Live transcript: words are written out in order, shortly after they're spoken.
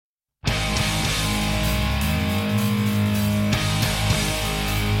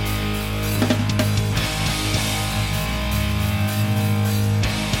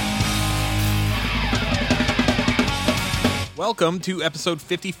Welcome to episode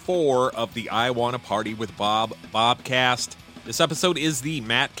 54 of the I Wanna Party with Bob Bobcast. This episode is the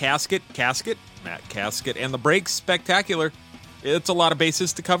Matt Casket, and the Breaks Spectacular. It's a lot of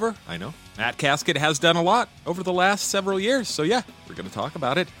bases to cover, I know. Matt Casket has done a lot over the last several years, so yeah, we're going to talk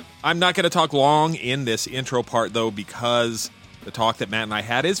about it. I'm not going to talk long in this intro part, though, because the talk that Matt and I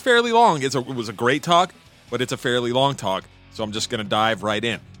had is fairly long. It was a great talk, but it's a fairly long talk, so I'm just going to dive right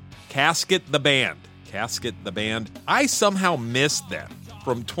in. Casket the band. I somehow missed them.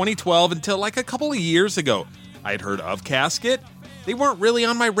 From 2012 until like a couple of years ago, I had heard of Casket. They weren't really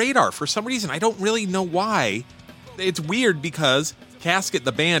on my radar for some reason. I don't really know why. It's weird because Casket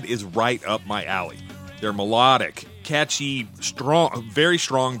the band is right up my alley. They're melodic, catchy, strong, very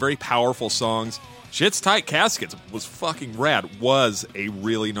powerful songs. Shit's Tight Caskets was fucking rad. Was a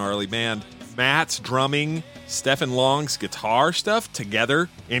really gnarly band. Matt's drumming, Stephen Long's guitar stuff together,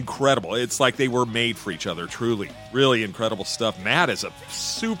 incredible. It's like they were made for each other, truly. Really incredible stuff. Matt is a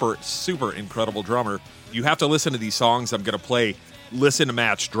super incredible drummer. You have to listen to these songs I'm going to play. Listen to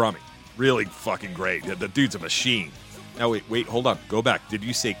Matt's drumming. Really fucking great. The dude's a machine. Now, wait, hold on. Go back. Did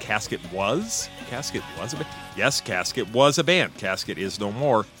you say Casket was? Casket was a band? Yes, Casket was a band. Casket is no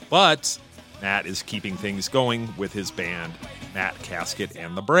more. But Matt is keeping things going with his band, Matt Casket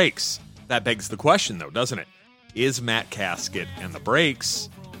and the Breaks. That begs the question, though, doesn't it? Is Matt Casket and the Breaks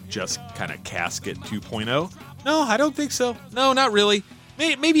just kind of Casket 2.0? No, I don't think so. No, not really.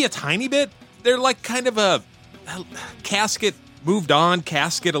 Maybe a tiny bit. They're like kind of a Casket moved on,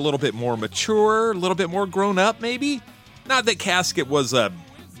 Casket a little bit more mature, a little bit more grown up, maybe? Not that Casket was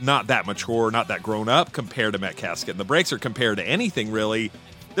not that mature, not that grown up compared to Matt Casket and the Breaks, or compared to anything, really.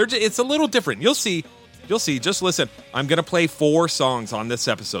 It's a little different. You'll see. Just listen. I'm going to play 4 songs on this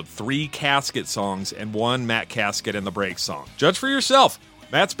episode. 3 Casket songs and 1 Matt Casket and the Breaks song. Judge for yourself.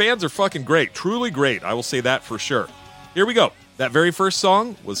 Matt's bands are fucking great. Truly great. I will say that for sure. Here we go. That very first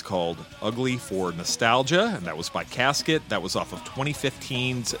song was called Ugly for Nostalgia, and that was by Casket. That was off of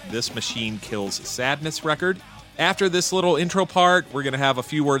 2015's This Machine Kills Sadness record. After this little intro part, we're going to have a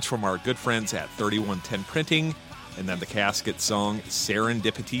few words from our good friends at 3110 Printing, and then the Casket song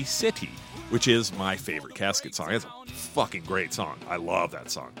Serendipity City, which is my favorite Casket song. It's a fucking great song. I love that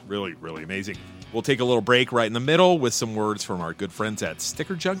song. Really amazing. We'll take a little break right in the middle with some words from our good friends at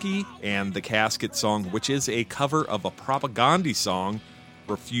Sticker Junkie and the Casket song, which is a cover of a Propagandhi song,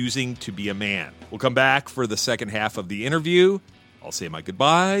 Refusing to Be a Man. We'll come back for the second half of the interview. I'll say my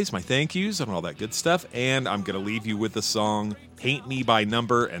goodbyes, my thank yous, and all that good stuff, and I'm going to leave you with the song Paint Me by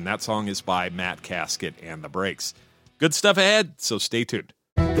Number, and that song is by Matt Casket and the Breaks. Good stuff ahead, so stay tuned.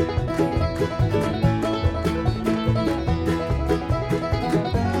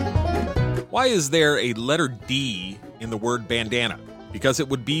 Why is there a letter D in the word bandana? Because it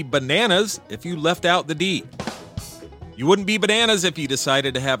would be bananas if you left out the D. You wouldn't be bananas if you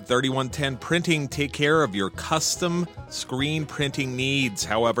decided to have 3110 Printing take care of your custom screen printing needs.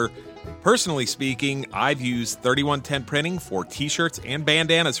 However, personally speaking, I've used 3110 Printing for t-shirts and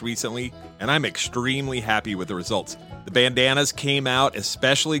bandanas recently, and I'm extremely happy with the results. The bandanas came out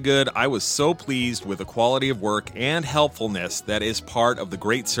especially good. I was so pleased with the quality of work and helpfulness that is part of the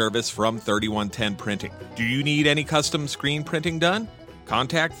great service from 3110 Printing. Do you need any custom screen printing done?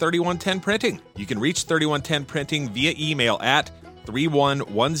 Contact 3110 Printing. You can reach 3110 Printing via email at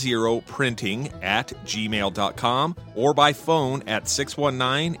 3110printing@gmail.com or by phone at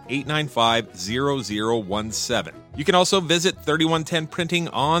 619-895-0017. You can also visit 3110 Printing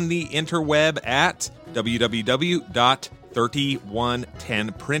on the interweb at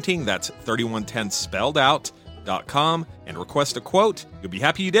www.3110printing, that's 3110 spelled out, .com, and request a quote. You'll be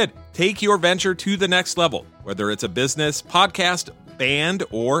happy you did. Take your venture to the next level, whether it's a business, podcast, band,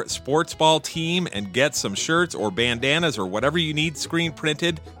 or sports ball team, and get some shirts or bandanas or whatever you need screen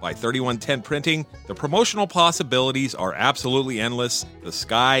printed by 3110 Printing. The promotional possibilities are absolutely endless. The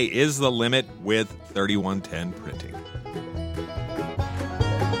sky is the limit with 3110 Printing.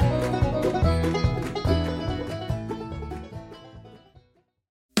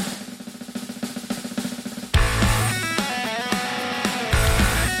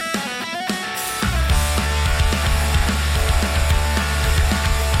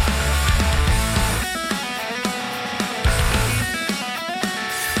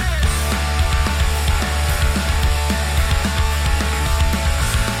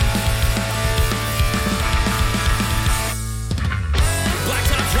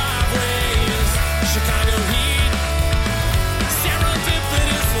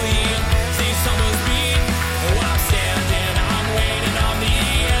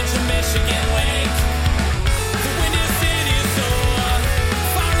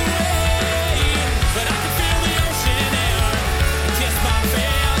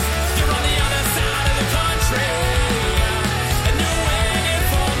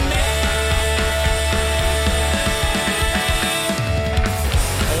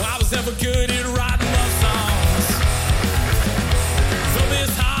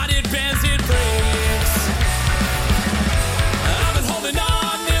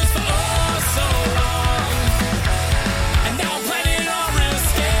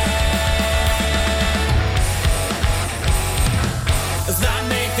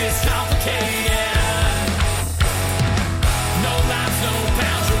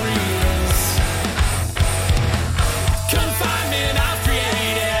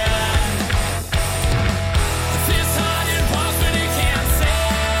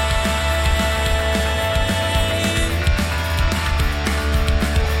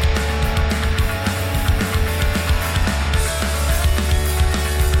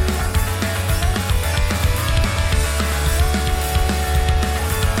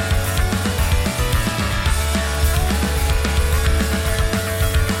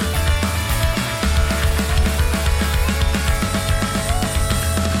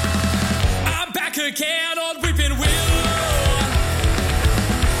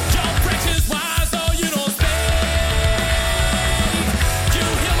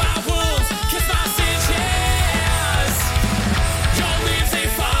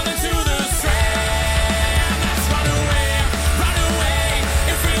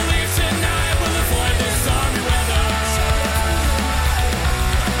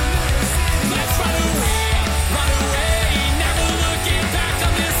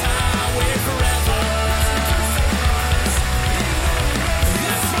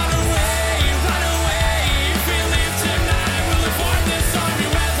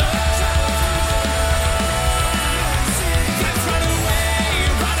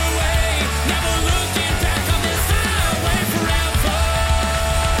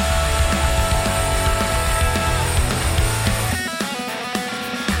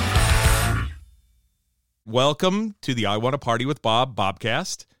 welcome to the I Want to Party with Bob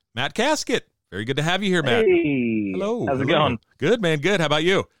Bobcast. Matt Casket, very good to have you here, Matt. Hey, hello. How's it going? Good, man. Good. How about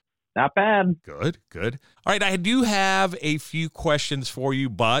you? Not bad. Good. All right, I do have a few questions for you,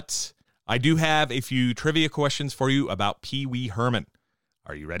 but I do have a few trivia questions for you about Pee Wee Herman.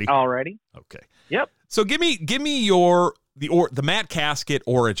 Are you ready? Already? Okay. Yep. So give me the Matt Casket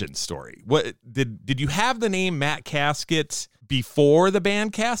origin story. What did you have the name Matt Casket before the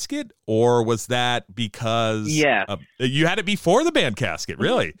band Casket, or was that because you had it before the band Casket?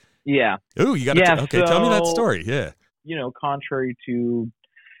 Really? Yeah. Ooh, you got to tell me that story. Yeah. Contrary to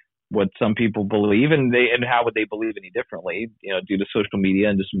what some people believe, and how would they believe any differently? Due to social media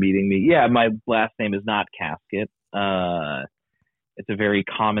and just meeting me. Yeah, my last name is not Casket. It's a very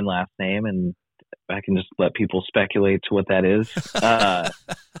common last name, and I can just let people speculate to what that is.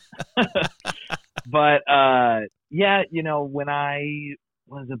 But when I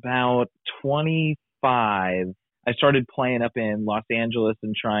was about 25, I started playing up in Los Angeles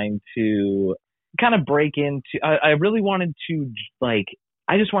and trying to kind of break into. I really wanted to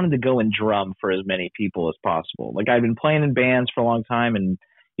I just wanted to go and drum for as many people as possible. Like, I'd been playing in bands for a long time, and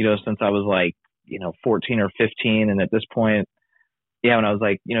since I was 14 or 15, and at this point. Yeah, when I was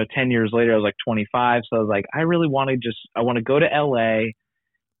 10 years later, I was 25. So I was I really want to go to LA,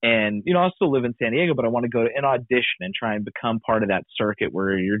 and, I'll still live in San Diego, but I want to go to an audition and try and become part of that circuit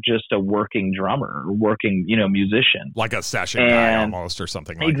where you're just a working drummer, or working, musician. Like a session guy almost, or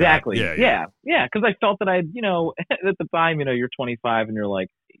something like exactly. that. Yeah. Because I felt that at the time, you're 25 and you're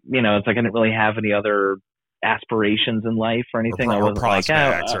it's I didn't really have any other aspirations in life or anything. Or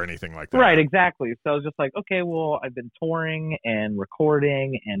prospects or anything like that. Right, exactly. So I was just okay, well, I've been touring and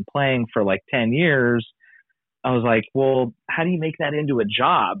recording and playing for 10 years. I was well, how do you make that into a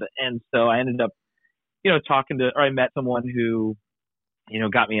job? And so I ended up, I met someone who,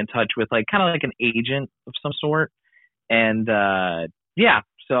 got me in touch with kind of an agent of some sort. And so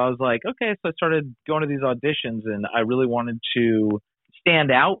I was okay, so I started going to these auditions, and I really wanted to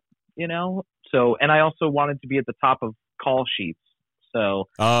stand out, So, and I also wanted to be at the top of call sheets. So,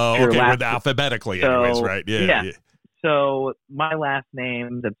 alphabetically, anyways, right? Yeah. So my last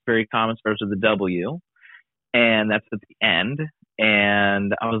name, that's very common, starts with a W, and that's at the end.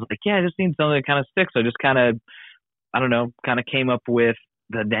 And I was I just need something that kind of sticks. So I just kind of came up with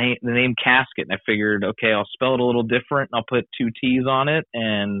the name Casket, and I figured, okay, I'll spell it a little different, and I'll put 2 T's on it,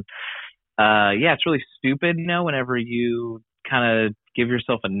 and it's really stupid, whenever you kind of give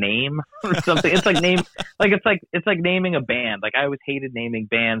yourself a name or something. It's it's like naming a band. I always hated naming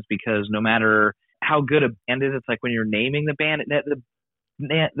bands, because no matter how good a band is, it's when you're naming the band,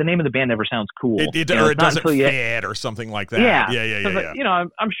 the name of the band never sounds cool. It doesn't fit or something like that. Yeah.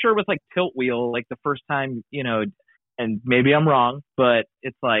 I'm sure with Tilt Wheel, the first time, and maybe I'm wrong, but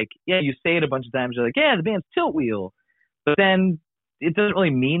it's you say it a bunch of times, you're the band's Tilt Wheel, but then it doesn't really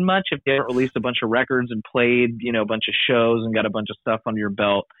mean much if you haven't released a bunch of records and played, a bunch of shows and got a bunch of stuff under your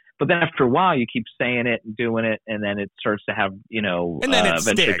belt. But then after a while, you keep saying it and doing it, and then it starts to have, and then it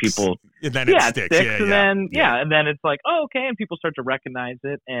eventually sticks. people, and then it sticks. And then it's oh, okay, and people start to recognize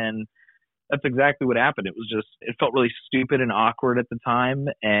it, and that's exactly what happened. It felt really stupid and awkward at the time,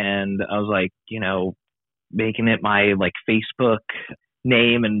 and I was making it my Facebook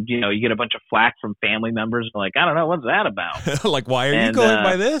name, and you get a bunch of flack from family members I don't know, what's that about? Why are you going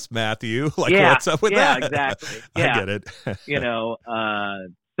by this, Matthew? What's up with that? Yeah, exactly. I get it.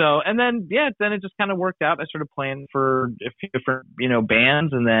 So, and then it just kind of worked out. I started playing for a few different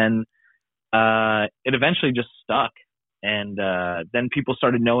bands, and then it eventually just stuck, and then people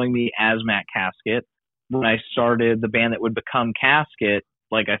started knowing me as Matt Casket. When I started the band that would become Casket,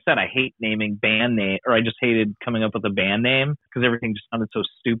 like I said, I hate naming band name, or I just hated coming up with a band name, because everything just sounded so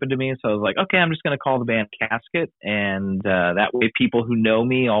stupid to me. So I was okay, I'm just going to call the band Casket. And that way people who know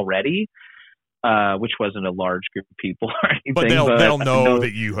me already, which wasn't a large group of people or anything. But they'll know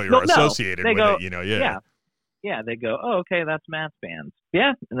that you're associated with it, Yeah, they go, oh, okay, that's Matt's band.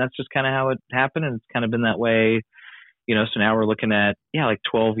 Yeah, and that's just kind of how it happened, and it's kind of been that way, so now we're looking at,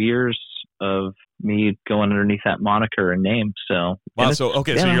 12 years of me going underneath that moniker and name. So wow. So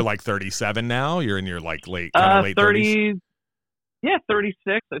you're 37 now. You're in your late 30s. 30. Yeah,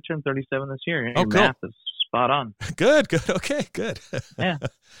 36. I turned 37 this year. Your math is spot on. Good. Okay, good. Yeah.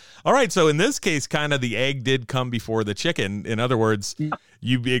 All right. So in this case, kind of the egg did come before the chicken. In other words,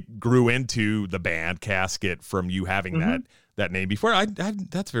 you grew into the band Casket from you having that name before.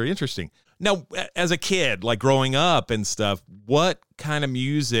 That's very interesting. Now, as a kid, growing up and stuff, what kind of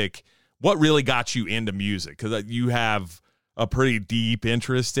music? What really got you into music? Because you have a pretty deep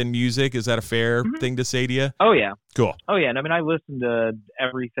interest in music. Is that a fair thing to say to you? Oh, yeah. Cool. Oh, yeah. And I mean, I listen to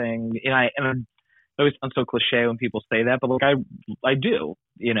everything. And always sounds so cliche when people say that, but like I do,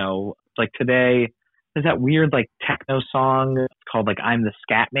 you know, like today there's that weird like techno song. It's called like I'm the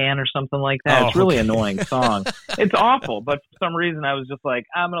Scat Man or something like that. It's really annoying song. It's awful, but for some reason I was just like,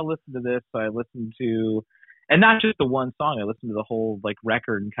 I'm going to listen to this. So I listened to, and not just the one song, I listened to the whole like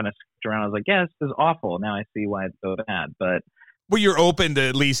record and kind of skipped around. I was like, yeah, this is awful. Now I see why it's so bad. But well, you're open to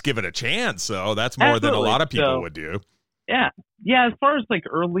at least give it a chance. So that's more than a lot of people would do. Yeah. Yeah. As far as like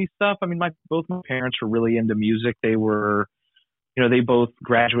early stuff, I mean, both my parents were really into music. They were, you know, they both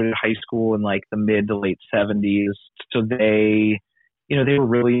graduated high school in like the mid to late 70s. So they, you know, they were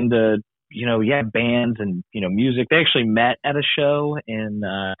really into, you know, bands and, you know, music. They actually met at a show in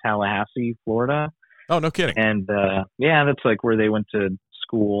Tallahassee, Florida. Oh, no kidding. And that's like where they went to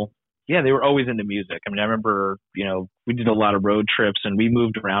school. Yeah, they were always into music. I mean, I remember, you know, we did a lot of road trips and we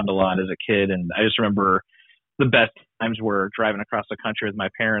moved around a lot as a kid. And I just remember the best times were driving across the country with my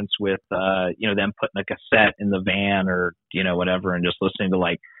parents with, you know, them putting a cassette in the van or, you know, whatever, and just listening to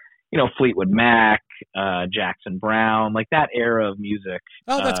like, you know, Fleetwood Mac, Jackson Brown, like that era of music.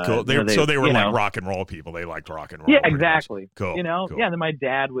 Oh, that's cool. They were like rock and roll people. They liked rock and roll. Yeah, exactly. Cool. You know, cool. Yeah. And then my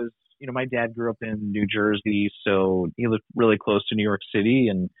dad grew up in New Jersey, so he lived really close to New York City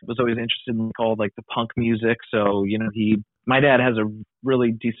and was always interested in all like the punk music. So, you know, my dad has a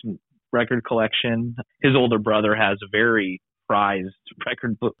really decent record collection. His older brother has a very prized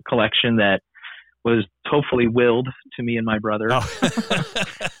record book collection that was hopefully willed to me and my brother. Oh.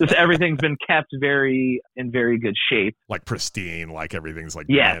 Just everything's been kept in very good shape. Like pristine, like everything's like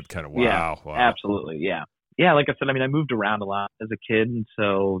kind of wow. Yeah, wow. Absolutely. Yeah. Yeah. Like I said, I mean, I moved around a lot as a kid. And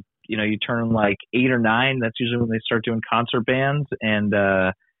so, you know, you turn like 8 or 9, that's usually when they start doing concert bands. And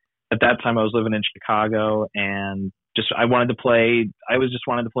at that time I was living in Chicago and I wanted to play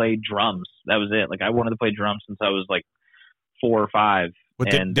drums. That was it. Like I wanted to play drums since I was like 4 or 5. But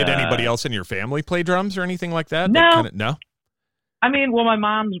did anybody else in your family play drums or anything like that? No. No? I mean, well, my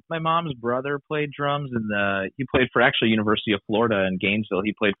mom's brother played drums, and he played for actually University of Florida in Gainesville.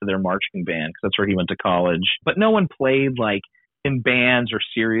 He played for their marching band because that's where he went to college. But no one played like in bands or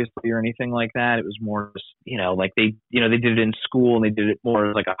seriously or anything like that. It was more just, you know, like they did it in school and they did it more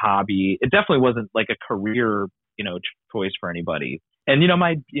as like a hobby. It definitely wasn't like a career, you know, choice for anybody. And neither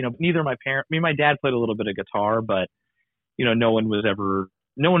my parents. I mean, my dad played a little bit of guitar, but you know, no one was ever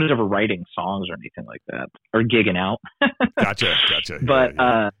writing songs or anything like that or gigging out. Gotcha. But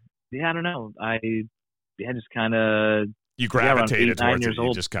I don't know. I just kind of you gravitated towards it.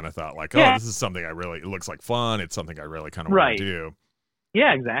 You just kind of thought like, oh, this is something it looks like fun. It's something I really kind of want to do.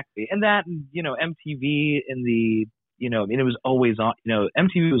 Yeah, exactly. And that, you know, MTV and it was always on. You know,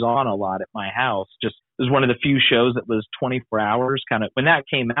 MTV was on a lot at my house. Just it was one of the few shows that was 24 hours. Kind of when that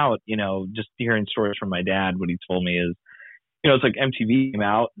came out, you know, just hearing stories from my dad, what he told me is, you know, it's like MTV came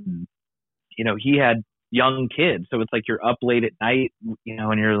out and, you know, he had young kids. So it's like you're up late at night, you know,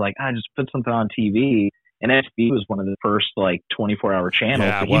 and you're like, just put something on TV. And MTV was one of the first like 24-hour channels.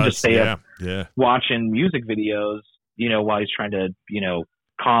 Yeah, so he'd just stay up watching music videos, you know, while he's trying to, you know,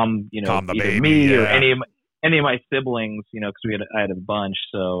 calm the either baby, me or any of my siblings, you know, because I had a bunch.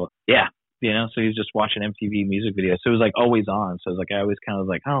 So yeah, you know, so he's just watching MTV music videos. So it was like always on. So it was like, I always kind of was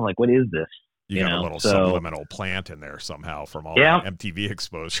like, oh, like, what is this? You got a little subliminal plant in there somehow from all that MTV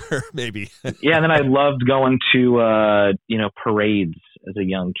exposure, maybe. Yeah, and then I loved going to, you know, parades as a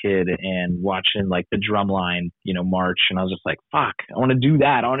young kid and watching like the drumline, you know, march. And I was just like, fuck, I want to do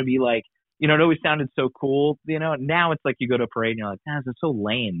that. I want to be like, you know, it always sounded so cool. You know, now it's like you go to a parade and you're like, this is so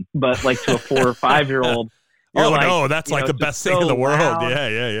lame. But like to a 4 or 5-year-old, no, that's like the best thing in the world. Loud.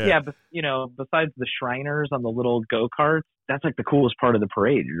 Yeah. Yeah, but you know, besides the Shriners on the little go-karts, that's like the coolest part of the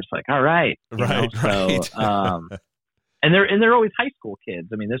parade. You're just like, all right. Right. So, and they're always high school kids.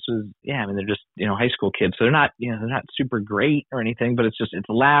 I mean, they're just, you know, high school kids. So they're not super great or anything, but it's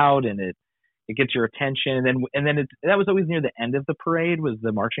loud and it gets your attention. And then that was always near the end of the parade was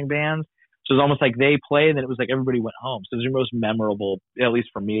the marching bands. So it was almost like they played, and then it was like everybody went home. So it was the most memorable, at least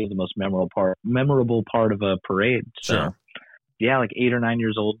for me, the most memorable part of a parade. So, sure. Yeah, like 8 or 9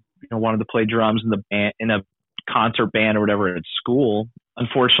 years old, you know, wanted to play drums in a concert band or whatever at school.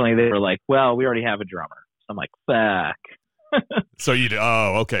 Unfortunately, they were like, well, we already have a drummer. So I'm like, fuck. So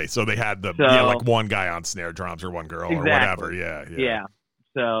okay. So they had like one guy on snare drums or one girl or whatever. Yeah.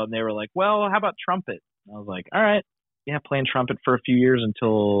 So they were like, well, how about trumpet? I was like, all right. Yeah, playing trumpet for a few years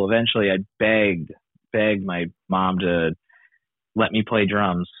until eventually I begged my mom to let me play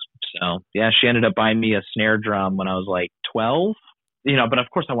drums. So yeah, she ended up buying me a snare drum when I was like 12. You know, but of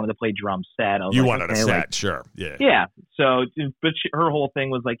course I wanted to play drum set. You wanted a set, sure. Yeah. Yeah. So, but her whole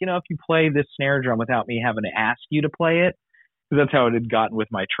thing was like, you know, if you play this snare drum without me having to ask you to play it, because that's how it had gotten with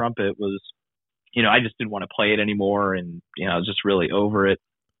my trumpet was, I just didn't want to play it anymore, and I was just really over it.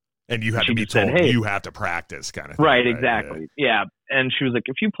 And you had to be told, hey, you have to practice, kind of thing. Right, exactly. Yeah. And she was like,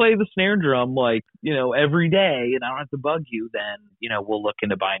 if you play the snare drum every day, and I don't have to bug you, then we'll look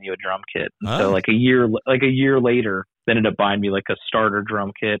into buying you a drum kit. And so like a year later, they ended up buying me like a starter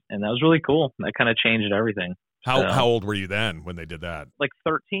drum kit, and that was really cool. That kind of changed everything. How old were you then when they did that? Like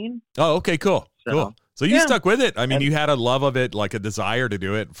 13. Oh, okay, cool. So you stuck with it. I mean, you had a love of it, like a desire to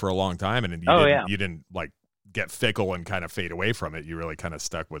do it for a long time, and you didn't like get fickle and kind of fade away from it. You really kind of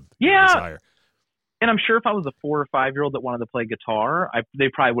stuck with your desire. And I'm sure if I was a 4 or 5 year old that wanted to play guitar, they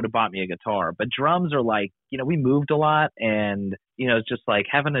probably would have bought me a guitar. But drums are like, we moved a lot, and it's just like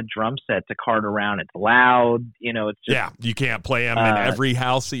having a drum set to cart around. It's loud, it's just you can't play them in every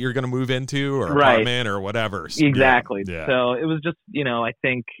house that you're going to move into or apartment or whatever. So, exactly. Yeah. So it was just, I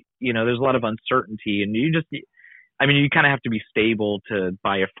think there's a lot of uncertainty, and you kind of have to be stable to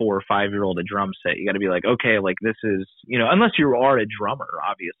buy a 4 or 5 year old a drum set. You got to be like, okay, like this is, unless you are a drummer,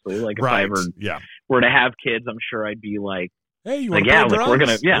 obviously. Like if I ever were to have kids, I'm sure I'd be like, hey, you want to play drums? We're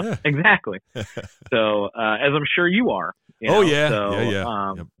gonna, exactly. So as I'm sure you are. Oh yeah,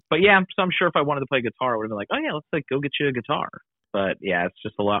 But so I'm sure if I wanted to play guitar, I would have been like, oh yeah, let's go get you a guitar. But yeah, it's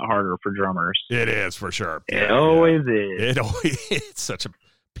just a lot harder for drummers. It is for sure. It always is. It's such a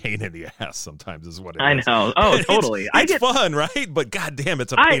pain in the ass sometimes is what it is. I know. Oh, totally. It's fun, right? But goddamn,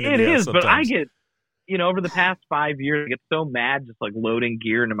 it's a pain in the ass sometimes. But I get, over the past 5 years, I get so mad just like loading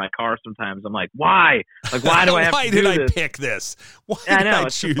gear into my car sometimes. I'm like, why? Like, why do I have to do this? Why did I pick this? Why did I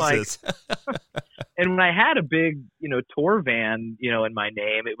choose this? And when I had a big, tour van, in my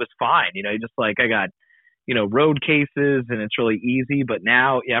name, it was fine. Just like I got, road cases and it's really easy. But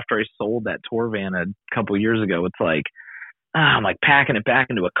now after I sold that tour van a couple years ago, it's like, I'm like packing it back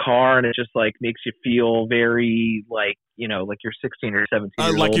into a car, and it just like makes you feel very like, like you're 16 or 17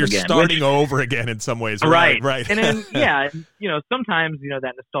 years like old you're again, starting over again in some ways. Right. And then, sometimes,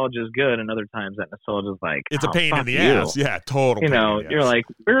 that nostalgia is good, and other times that nostalgia is like, it's a pain in the ass. Yeah, total. You're like,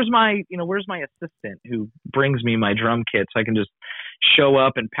 where's my assistant who brings me my drum kit so I can just show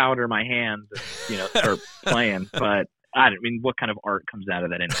up and powder my hands and, start playing. But what kind of art comes out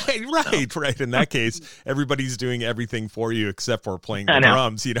of that anyway? Right. In that case, everybody's doing everything for you except for playing the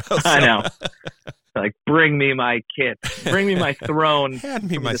drums, So. I know. Like, bring me my kit. Bring me my throne.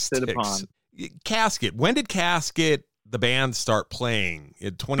 Hand me my sticks. Sit upon. Casket. When did Casket, the band, start playing?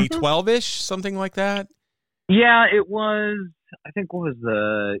 In 2012-ish, something like that? Yeah, it was, I think, right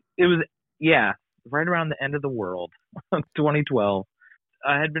around the end of the world, 2012.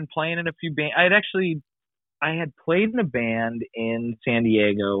 I had been playing in a few bands. I had played in a band in San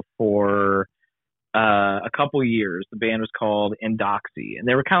Diego for a couple years. The band was called Endoxy, and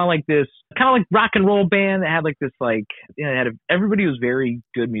they were kind of like rock and roll band that had like this everybody was very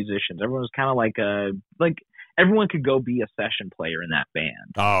good musicians. Everyone was kind of like everyone could go be a session player in that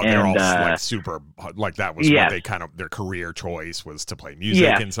band. Oh, they're all like super, like that was what they kind of, their career choice was to play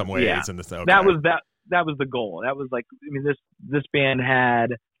music in some ways. Yeah. And that was the goal. That was like, this band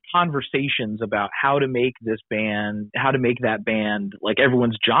had conversations about how to make that band like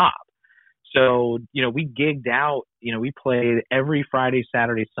everyone's job. So, we gigged out, we played every Friday,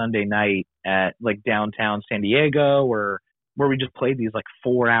 Saturday, Sunday night at like downtown San Diego, where we just played these like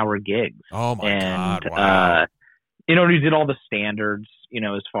 4-hour gigs. Oh my God. Wow. We did all the standards,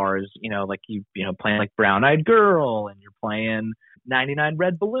 as far as, like playing like Brown Eyed Girl, and you're playing 99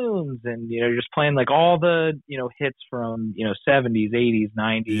 Red Balloons, and you're just playing like all the hits from 70s, 80s,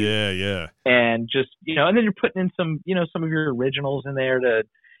 90s. Yeah. And just and then you're putting in some some of your originals in there to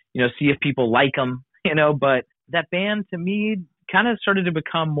see if people like them. But that band to me kind of started to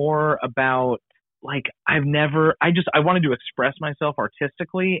become more about like I wanted to express myself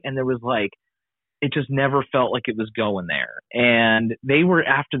artistically, and there was like it just never felt like it was going there. And they were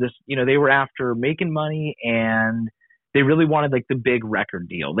after this, they were after making money, and they really wanted like the big record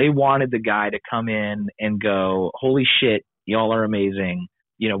deal. They wanted the guy to come in and go, holy shit, y'all are amazing.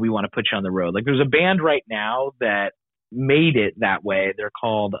 We want to put you on the road. Like there's a band right now that made it that way. They're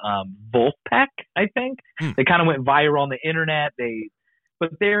called Wolfpack, I think. They kind of went viral on the internet. But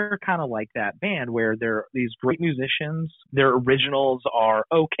they're kind of like that band where they're these great musicians. Their originals are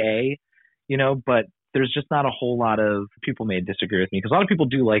okay, but there's just not a whole lot of people may disagree with me because a lot of people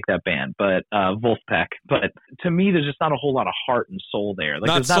do like that band, but Wolfpack. But to me, there's just not a whole lot of heart and soul there. Like,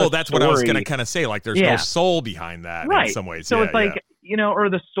 not soul. That's what I was going to kind of say. Like, there's no soul behind that in some ways. So it's like, or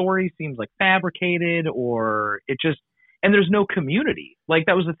the story seems like fabricated, or it just, and there's no community. Like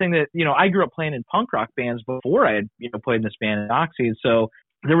that was the thing that, I grew up playing in punk rock bands before I had, played in this band in Oxy. So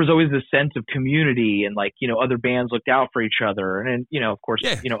there was always this sense of community and like, other bands looked out for each other. And, of course,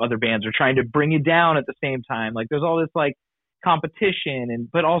 other bands are trying to bring you down at the same time. Like there's all this like competition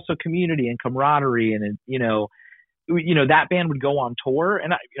but also community and camaraderie. And, that band would go on tour,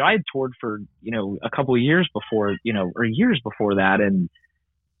 and I had toured for, a couple of years before, or years before that. And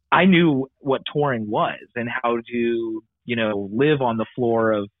I knew what touring was and how to, live on the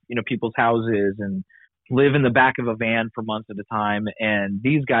floor of, people's houses and live in the back of a van for months at a time. And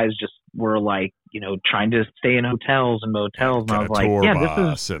these guys just were like, trying to stay in hotels and motels. And I was like,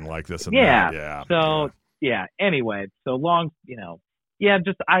 this is and like this and that. Yeah. So anyway, so long,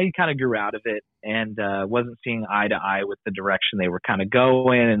 just I kind of grew out of it and wasn't seeing eye to eye with the direction they were kind of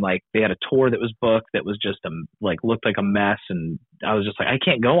going. And like they had a tour that was booked that was just looked like a mess. And I was just like, I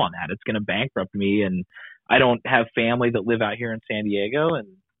can't go on that. It's going to bankrupt me. And I don't have family that live out here in San Diego. And,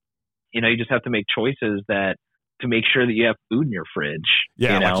 you just have to make choices to make sure that you have food in your fridge.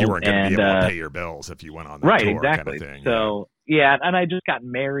 Yeah, like you weren't going to be able to pay your bills if you went on that right, tour exactly. kind of thing. So, and I just got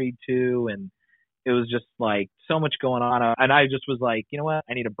married too, and it was just like so much going on. And I just was like, you know what,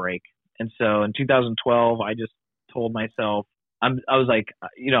 I need a break. And so in 2012, I just told myself, I was like,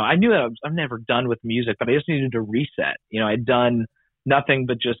 I knew that I'm never done with music, but I just needed to reset. I'd done nothing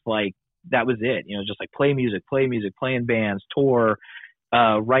but just like, that was it, just like play music, play in bands, tour,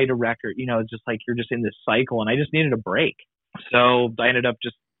 write a record. It's just like you're just in this cycle, and I just needed a break. So I ended up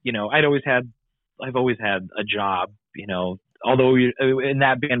just, I've always had a job, although in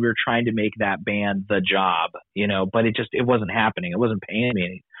that band we were trying to make that band the job, but it wasn't happening. It wasn't paying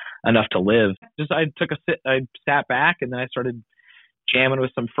me enough to live. I sat back, and then I started jamming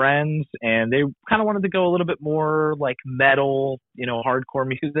with some friends, and they kind of wanted to go a little bit more like metal, hardcore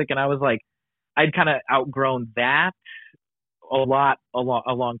music. And I was like, I'd kind of outgrown that a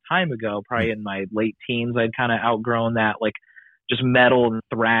long time ago, probably in my late teens. I'd kind of outgrown that, like just metal and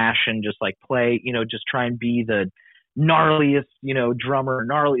thrash and just like play, just try and be the gnarliest, drummer,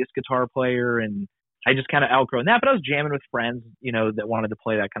 gnarliest guitar player. And I just kind of outgrown that, but I was jamming with friends, that wanted to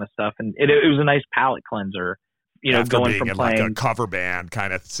play that kind of stuff. And it was a nice palate cleanser, after going being from in playing like a cover band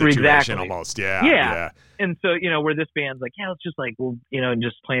kind of situation. Exactly. Almost. Yeah. And so, where this band's like, let's just like, well, and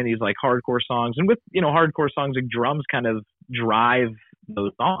just playing these like hardcore songs, and with, hardcore songs, like drums kind of drive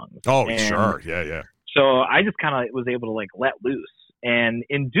those songs. Oh, and sure. Yeah. So I just kind of was able to like let loose. And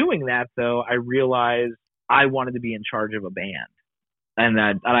in doing that, though, I realized I wanted to be in charge of a band, and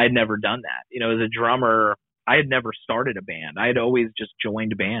I had never done that. As a drummer, I had never started a band. I had always just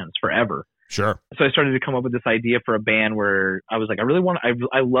joined bands forever. Sure. So I started to come up with this idea for a band where I was like,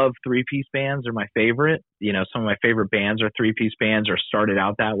 I love 3-piece bands. They're my favorite. Some of my favorite bands are 3-piece bands, or started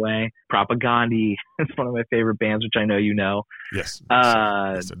out that way. Propagandhi is one of my favorite bands, which I know you know. Yes.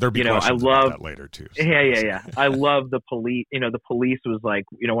 There'll be questions about that later too. So. Yeah. I love the Police. The Police was like,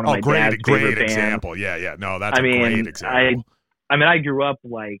 one of my dad's favorite bands. Example. Yeah. No, that's a great example. I grew up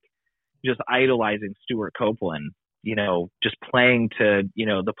like just idolizing Stuart Copeland. Just playing to,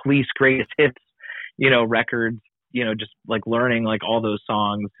 the Police greatest hits, records, just like learning like all those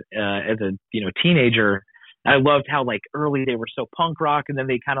songs as a, teenager. I loved how like early they were so punk rock, and then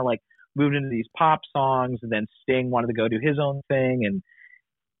they kind of like moved into these pop songs, and then Sting wanted to go do his own thing. And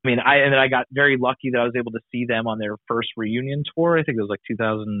then I got very lucky that I was able to see them on their first reunion tour. I think it was like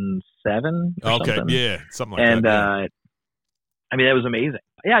 2007 or something. Yeah, something like that. And that was amazing.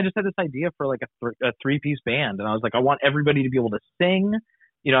 Yeah, I just had this idea for like a 3-piece band, and I was like, I want everybody to be able to sing.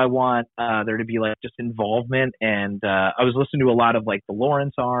 I want there to be like just involvement, and I was listening to a lot of like the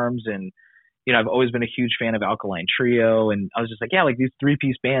Lawrence Arms, and I've always been a huge fan of Alkaline Trio, and I was just like, yeah, like these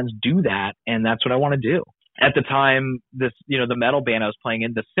 3-piece bands do that, and that's what I want to do. At the time, this the metal band I was playing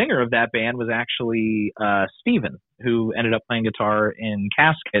in, the singer of that band was actually Steven, who ended up playing guitar in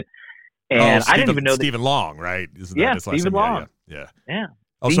Casket. And I didn't even know Stephen Long, right? Isn't that his Stephen Long. Yeah.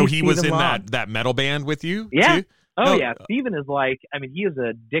 Oh, so he was in that metal band with you? Yeah. Too? Yeah. Stephen is like, he is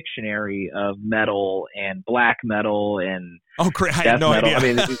a dictionary of metal and black metal and great! I had no metal.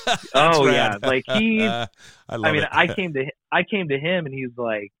 idea. Yeah, like he. I came to him, and he's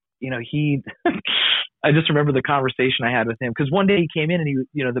like, he. I just remember the conversation I had with him, because one day he came in and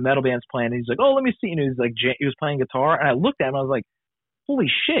he, the metal band's playing, and he's like, oh, let me see. He's like, he was playing guitar, and I looked at him, I was like, holy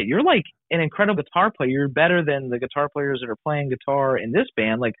shit, you're like an incredible guitar player. You're better than the guitar players that are playing guitar in this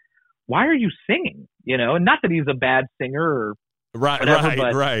band. Like, why are you singing? And not that he's a bad singer or whatever,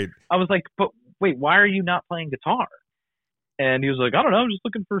 but right. I was like, but wait, why are you not playing guitar? And he was like, I don't know, I'm just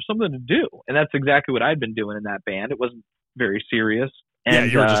looking for something to do. And that's exactly what I'd been doing in that band. It wasn't very serious.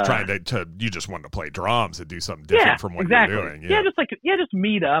 And, you were just trying you just wanted to play drums and do something different from what you were doing. Yeah, just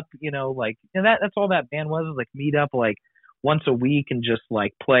meet up, that's all that band was like meet up, like once a week and just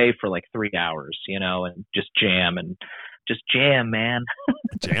like play for like 3 hours, and just jam, man.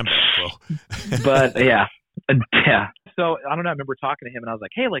 Jam, bro. But yeah. So I don't know. I remember talking to him and I was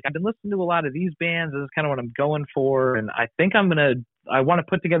like, hey, like I've been listening to a lot of these bands. This is kind of what I'm going for. And I think I want to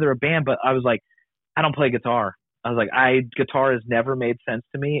put together a band, but I was like, I don't play guitar. I was like, guitar has never made sense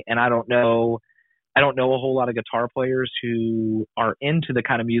to me. And I don't know a whole lot of guitar players who are into the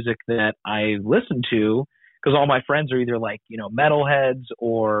kind of music that I listen to, because all my friends are either like, metalheads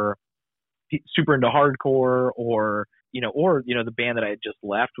or super into hardcore, or the band that I had just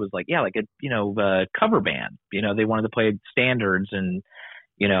left was like, like a cover band. They wanted to play standards and,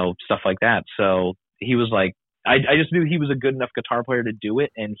 stuff like that. So he was like, I just knew he was a good enough guitar player to do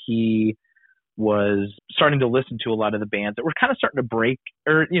it. And he was starting to listen to a lot of the bands that were kind of starting to break,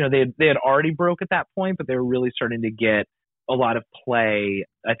 or, they had already broke at that point, but they were really starting to get a lot of play.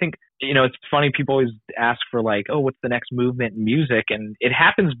 I think, it's funny. People always ask for like, oh, what's the next movement in music? And it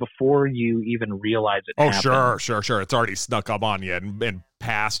happens before you even realize it. Oh, happens. Sure. It's already snuck up on you and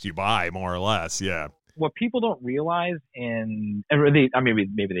passed you by, more or less. Yeah. What people don't realize maybe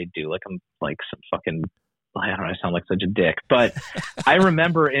they do. Like I'm like some fucking, I don't know, I sound like such a dick, but I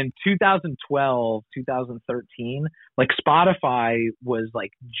remember in 2012, 2013, like Spotify was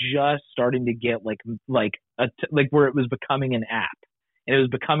like just starting to get like where it was becoming an app, and it was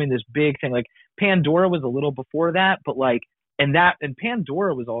becoming this big thing. Like Pandora was a little before that, but like, and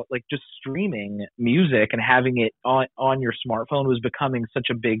Pandora was all like just streaming music and having it on your smartphone was becoming such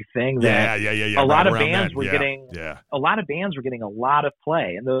a big thing that a lot of bands were getting a lot of bands were getting a lot of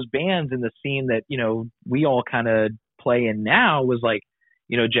play. And those bands in the scene that, we all kind of play in now was like,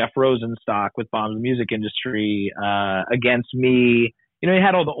 Jeff Rosenstock with Bombs of the Music Industry, Against Me. You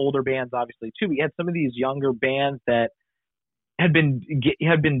had all the older bands obviously too, but you had some of these younger bands that had been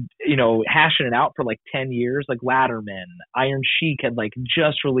hashing it out for like 10 years, like Latterman, Iron Chic had like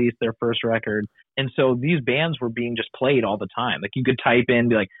just released their first record. And so these bands were being just played all the time. Like you could type in,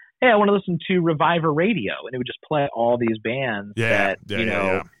 be like, hey, I want to listen to Reviver Radio. And it would just play all these bands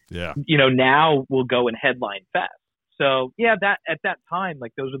now will go and headline fest. So that at that time,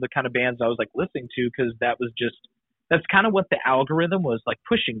 like those were the kind of bands I was like listening to, because that's kind of what the algorithm was like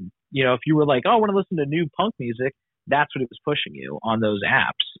pushing. If you were like, oh, I want to listen to new punk music, that's what it was pushing you on those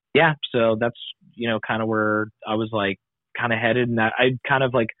apps. Yeah. So that's, kind of where I was like kind of headed, and I'd kind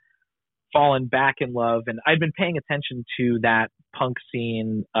of like fallen back in love, and I'd been paying attention to that punk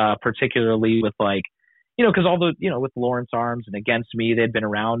scene, particularly with like, cause all the, with Lawrence Arms and Against Me, they'd been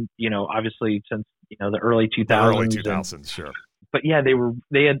around, obviously since, the early 2000s. Sure. But yeah,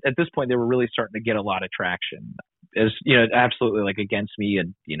 at this point, they were really starting to get a lot of traction, as, absolutely like Against Me,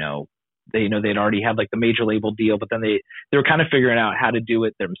 and, they'd already had like the major label deal, but then they were kind of figuring out how to do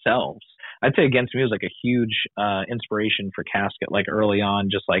it themselves. I'd say Against Me was like a huge inspiration for Casket, like early on,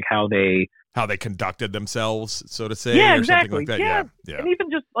 just like how they conducted themselves, so to say, yeah, or exactly. something like that. Yeah. And even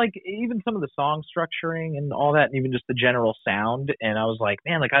just like some of the song structuring and all that, and even just the general sound. And I was like,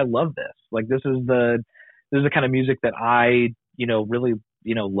 man, like I love this. Like this is the kind of music that I, really,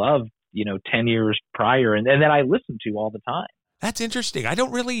 loved, 10 years prior, and that I listened to all the time. That's interesting. I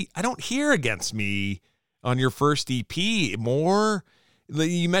don't hear Against Me on your first EP. More,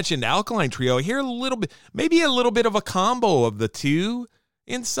 you mentioned Alkaline Trio. I hear maybe a little bit of a combo of the two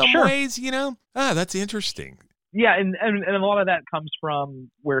in some ways, that's interesting. Yeah. And a lot of that comes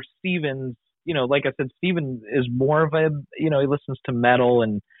from where Steven's, like I said, Steven is more of a, he listens to metal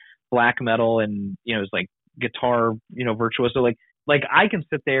and black metal, and, is like guitar, virtuoso. Like I can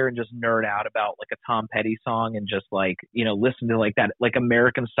sit there and just nerd out about like a Tom Petty song and just like, listen to like that, like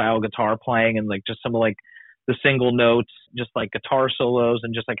American style guitar playing, and like just some of like the single notes, just like guitar solos,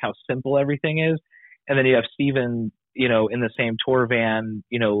 and just like how simple everything is. And then you have Steven, in the same tour van,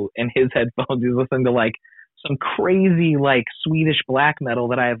 in his headphones, he's listening to like some crazy like Swedish black metal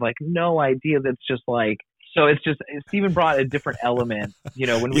that I have like no idea. That's just like, so it's just, Steven brought a different element,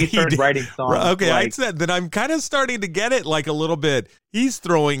 when we started writing songs. Okay, like, I said that I'm kind of starting to get it like a little bit. He's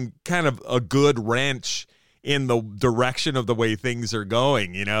throwing kind of a good wrench in the direction of the way things are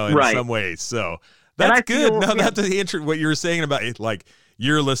going, in some ways. So that's good. That's interesting what you were saying about it. Like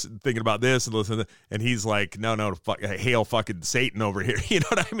you're thinking about this and listening, and he's like, no, hail fucking Satan over here. You know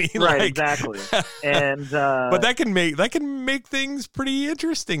what I mean? Right, like, exactly. And but that can make things pretty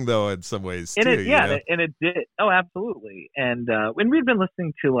interesting though in some ways too. And it did. Oh, absolutely. And when we'd been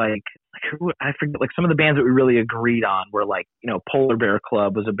listening to like I forget, like some of the bands that we really agreed on were like, Polar Bear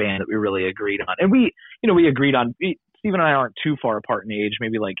Club was a band that we really agreed on, and we agreed on. Steve and I aren't too far apart in age.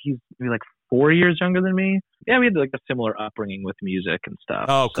 Maybe like he's 4 years younger than me. Yeah, we had like a similar upbringing with music and stuff.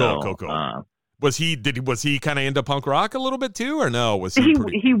 Oh, cool. Was he kind of into punk rock a little bit too, or no? Was he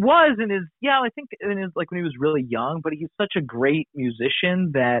was in his I think in his like when he was really young, but he's such a great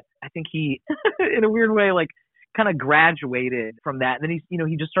musician that I think he in a weird way like kind of graduated from that. And then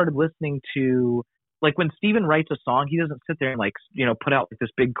he just started listening to, like, when Steven writes a song, he doesn't sit there and like, put out like this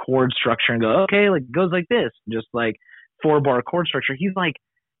big chord structure and go, okay, like it goes like this, just like 4-bar chord structure. He's like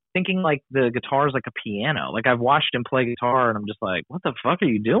thinking like the guitar is like a piano. Like I've watched him play guitar and I'm just like, what the fuck are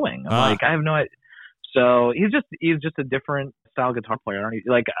you doing? I'm like, I have no idea. So he's just a different style guitar player.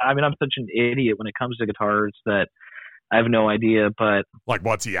 Like, I mean, I'm such an idiot when it comes to guitars that I have no idea, but like,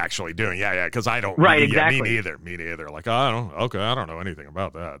 what's he actually doing? Yeah, because I don't. Right, exactly. Me neither. Like, I don't know anything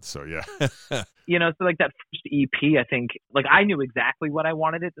about that. So yeah. So like that first EP, I think, like I knew exactly what I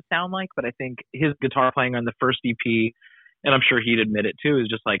wanted it to sound like, but I think his guitar playing on the first EP, and I'm sure he'd admit it too, is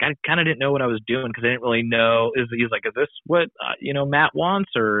just like I kind of didn't know what I was doing because I didn't really know. He's like, is this what Matt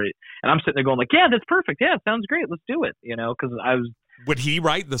wants? And I'm sitting there going like, yeah, that's perfect. Yeah, it sounds great. Let's do it. Because I was. Would he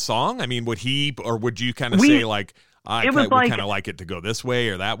write the song? I mean, would you kind of say like? I would kind of like it to go this way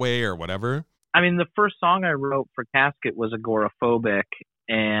or that way or whatever. I mean, the first song I wrote for Casket was Agoraphobic,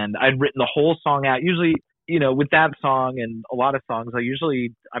 and I'd written the whole song out. Usually, with that song and a lot of songs, I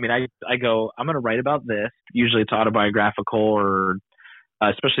go, I'm going to write about this. Usually it's autobiographical or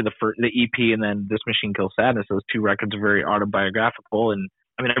especially the EP and then This Machine Kills Sadness. Those two records are very autobiographical. And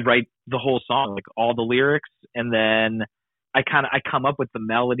I mean, I write the whole song, like all the lyrics, and then I come up with the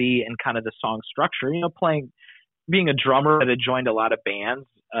melody and kind of the song structure, being a drummer that had joined a lot of bands.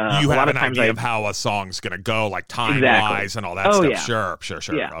 You have an idea of how a song's going to go, like time-wise and all that stuff. Yeah. Sure.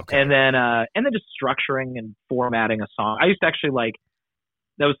 Yeah. Okay. And then just structuring and formatting a song. I used to actually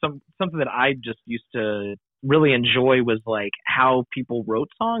that was something that I just used to really enjoy was like how people wrote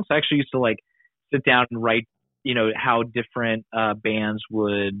songs. I actually used to like sit down and write, how different bands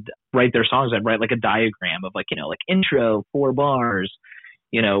would write their songs. I'd write like a diagram of like intro, 4 bars,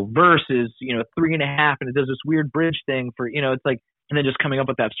 verses, 3.5, and it does this weird bridge thing for, it's like, and then just coming up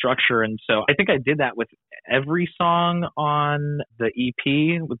with that structure. And so I think I did that with every song on the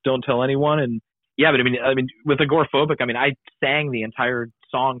EP with Don't Tell Anyone. And yeah, but I mean, with Agoraphobic, I sang the entire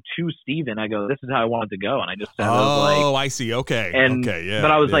song to Steven. I go, this is how I want it to go. And I just said, I see. Okay. And, okay. Yeah.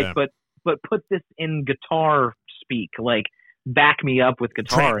 But I was like, but put this in guitar speak, like back me up with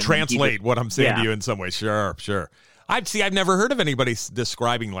guitar. Translate what I'm saying to you in some way. Sure. I've never heard of anybody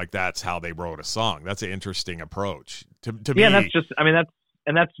describing like that's how they wrote a song. That's an interesting approach to me. Yeah,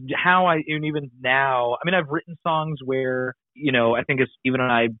 that's how I even now. I mean, I've written songs where I think as Steven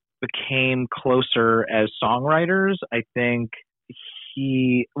and I became closer as songwriters. I think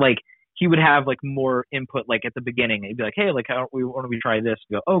he would have like more input like at the beginning. He'd be like, hey, like why don't we try this?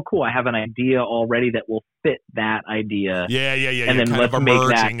 And go, oh, cool, I have an idea already that will fit that idea. Yeah. And then kind of a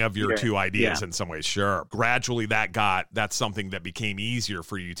merging of your two ideas in some ways. Sure. Gradually that's something that became easier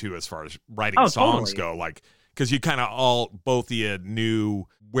for you too as far as writing songs go. Like, because you kind of both of you knew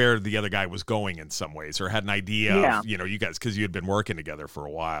where the other guy was going in some ways or had an idea of, you guys, because you had been working together for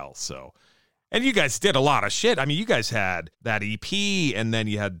a while. So. And you guys did a lot of shit. I mean, you guys had that EP, and then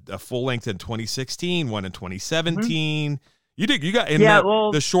you had a full length in 2016, one in 2017. Mm-hmm. You got in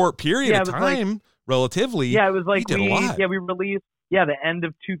the short period of time, relatively. Yeah, it was like we released. The end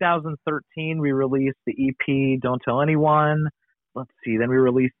of 2013, we released the EP, Don't Tell Anyone. Let's see. Then we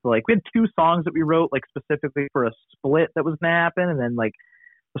released we had 2 songs that we wrote like specifically for a split that was gonna happen, and then like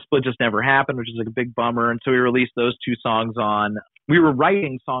the split just never happened, which is like a big bummer. And so we released those 2 songs on. We were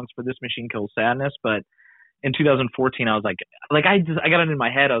writing songs for This Machine Kills Sadness, but in 2014, I was like I got it in my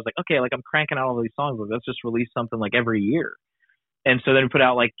head. I was like, okay, like I'm cranking out all these songs. Like, let's just release something like every year. And so then we put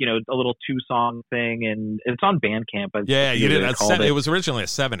out like a little 2-song thing, and it's on Bandcamp. Yeah, you did. It was originally a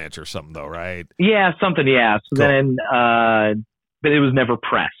 7-inch or something, though, right? Yeah, something. Yeah. So then, but it was never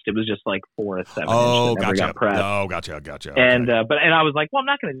pressed. It was just like 4 or 7 inch. Never got pressed. Oh, gotcha. And and I was like, well, I'm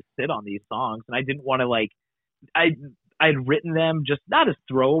not going to sit on these songs, and I didn't want to I'd written them just not as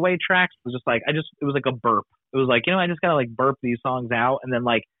throwaway tracks. It was just like it was like a burp. It was like I just gotta like burp these songs out, and then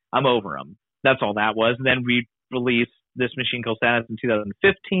like I'm over them. That's all that was. And then we released This Machine Kills Sadness in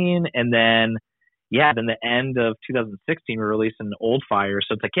 2015, and then the end of 2016 we released an Old Fire.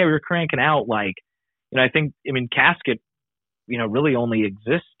 So it's like we were cranking out Casket really only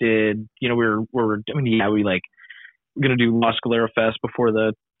existed. We're gonna do Los Galera Fest before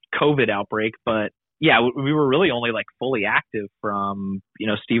the COVID outbreak, but we were really only like fully active from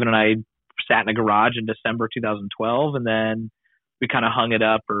Steven and I sat in a garage in December 2012, and then we kind of hung it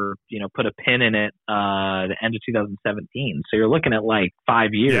up or put a pin in it the end of 2017. So you're looking at like 5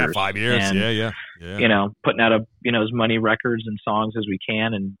 years. Yeah, 5 years. And, yeah. Putting out as many records and songs as we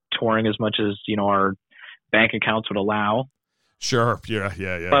can, and touring as much as, our bank accounts would allow. Sure.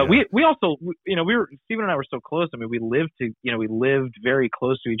 Yeah. But we also, Steven and I were so close. I mean, we lived very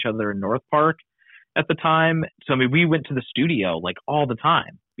close to each other in North Park at the time. So, I mean, we went to the studio like all the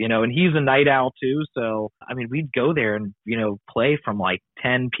time, and he's a night owl too. So, I mean, we'd go there and, play from like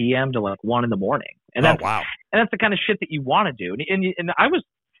 10 p.m. to like 1 a.m. And that's, wow. And that's the kind of shit that you want to do. And I was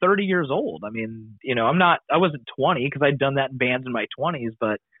 30 years old. I mean, I wasn't 20 because I'd done that in bands in my 20s,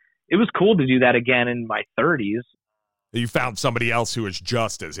 but it was cool to do that again in my 30s. You found somebody else who was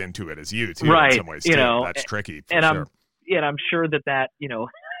just as into it as you, too, right? In some ways, too. That's tricky. For sure. I'm sure that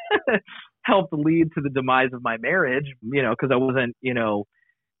helped lead to the demise of my marriage. Because I wasn't,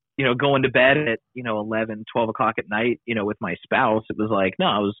 going to bed at 11, 12 o'clock at night, with my spouse. It was like, no,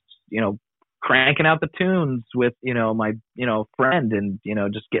 I was, cranking out the tunes with, my, friend, and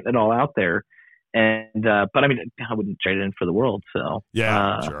just getting it all out there. And but I mean, I wouldn't trade it in for the world. So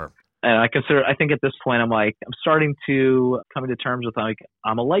yeah, sure. And I think at this point, I'm starting to come to terms with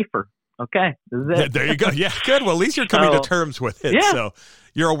I'm a lifer. Okay, this is it. Yeah, there you go. Yeah, good. Well, at least you're coming to terms with it. Yeah. So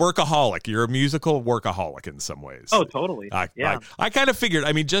you're a workaholic. You're a musical workaholic in some ways. Oh, totally. I kind of figured.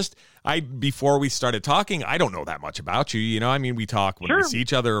 I mean, before we started talking, I don't know that much about you. I mean, we talk when we see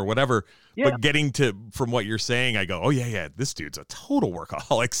each other or whatever. Yeah. But getting from what you're saying, I go, oh yeah, this dude's a total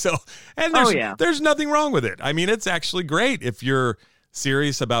workaholic. So, and there's nothing wrong with it. I mean, it's actually great if you're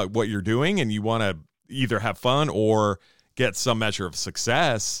serious about what you're doing and you want to either have fun or get some measure of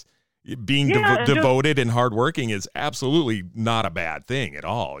success. Being devoted and hardworking is absolutely not a bad thing at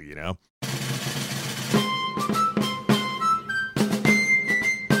all, Do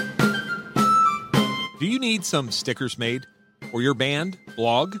you need some stickers made for your band,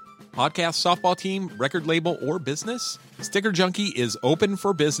 blog, podcast, softball team, record label, or business? Sticker Junkie is open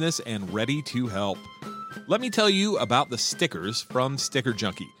for business and ready to help. Let me tell you about the stickers from Sticker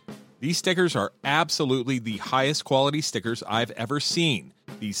Junkie. These stickers are absolutely the highest quality stickers I've ever seen.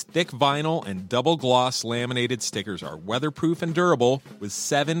 These thick vinyl and double gloss laminated stickers are weatherproof and durable with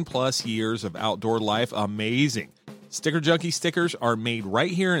 7+ years of outdoor life. Amazing. Sticker Junkie stickers are made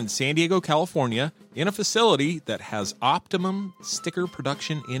right here in San Diego, California, in a facility that has optimum sticker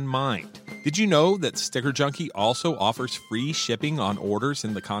production in mind. Did you know that Sticker Junkie also offers free shipping on orders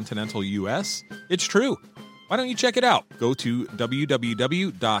in the continental U.S.? It's true. Why don't you check it out? Go to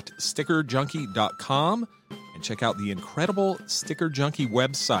www.stickerjunkie.com and check out the incredible Sticker Junkie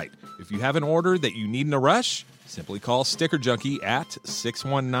website. If you have an order that you need in a rush, simply call Sticker Junkie at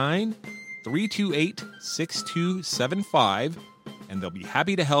 619-328-6275, and they'll be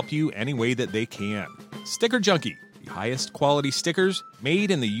happy to help you any way that they can. Sticker Junkie, the highest quality stickers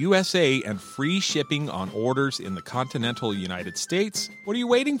made in the USA and free shipping on orders in the continental United States. What are you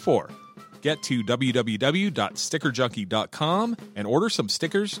waiting for? Get to www.stickerjunkie.com and order some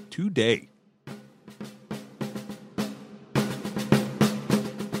stickers today.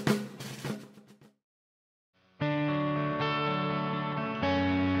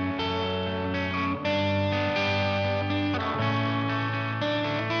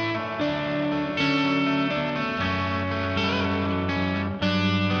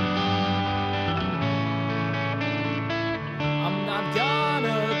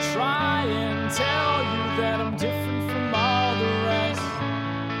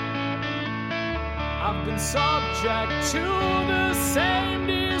 Subject to the same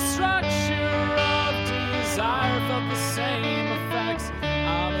destruction of desire, felt the same effects.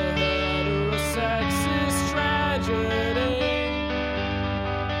 I'm a heterosexist tragedy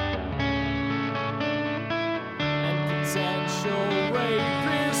and potential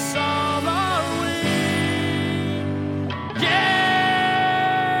rapist. Some are we? Yeah!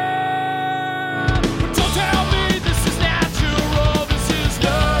 But don't tell me this is natural, this is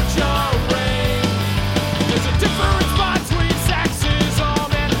nurturing. There's a difference between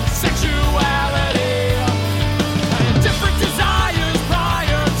sexism and sexuality, and different desires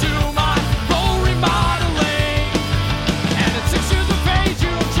prior to my role remodeling. And it takes you the page,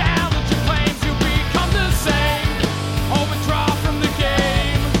 you challenge your claims, you become the same. Overdraw from the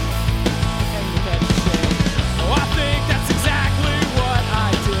game, and you catch a shame. Oh, I think that's exactly what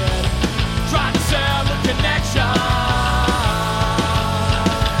I did. Tried to sell a connection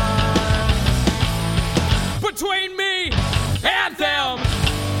between me and them.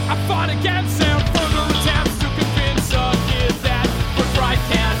 I fought against them, further attempts to convince a kid that birthright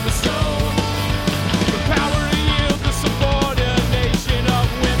can bestow the power to yield the subordination of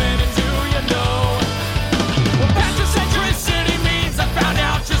women. And do you know what patricentricity means? I found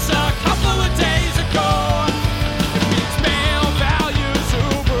out just a couple of days ago. It means male values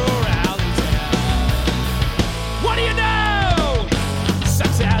uber reality. What do you know?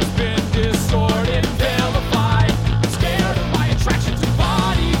 Sex has been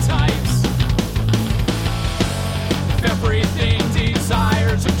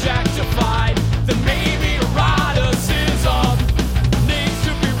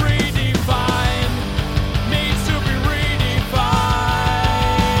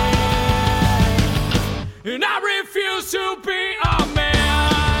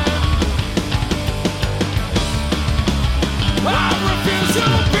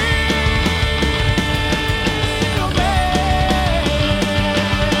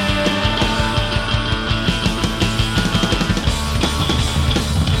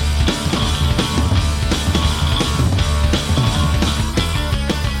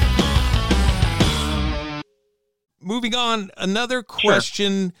John, another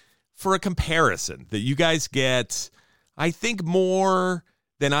question for a comparison that you guys get, I think, more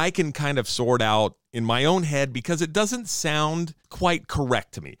than I can kind of sort out in my own head because it doesn't sound quite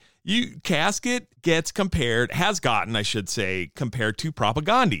correct to me. Casket gets compared, has gotten, I should say, compared to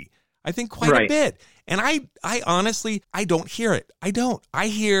Propagandhi. I think quite a bit. And I honestly, I don't hear it. I don't. I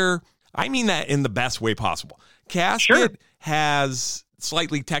mean that in the best way possible. Casket has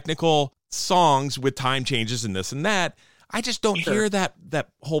slightly technical songs with time changes and this and that. I just don't hear that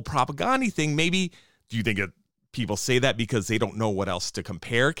whole Propagandhi thing. Maybe, do you think people say that because they don't know what else to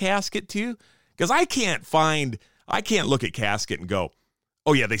compare Casket to? Because I can't look at Casket and go,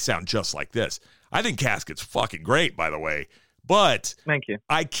 oh yeah, they sound just like this. I think Casket's fucking great, by the way. But thank you.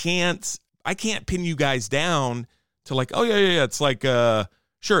 I can't pin you guys down to like, oh yeah. It's like,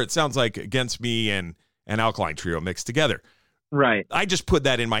 sure, it sounds like Against Me and Alkaline Trio mixed together. Right. I just put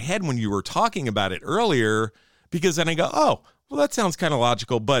that in my head when you were talking about it earlier, because then I go, oh, well, that sounds kind of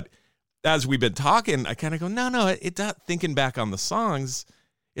logical. But as we've been talking, I kind of go, no, it's not. Thinking back on the songs,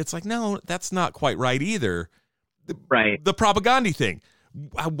 it's like, no, that's not quite right either. Right. The Propagandhi thing.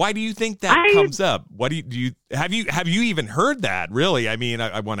 Why do you think that comes up? What do you have you even heard that? Really? I mean,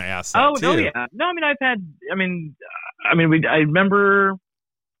 I want to ask that too. No, yeah. No, I mean, I remember,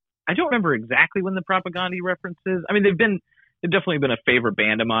 I don't remember exactly when the Propagandhi references. I mean, they've definitely been a favorite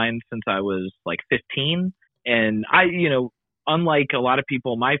band of mine since I was like 15. And unlike a lot of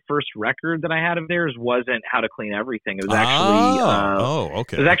people, my first record that I had of theirs wasn't How to Clean Everything. It was actually,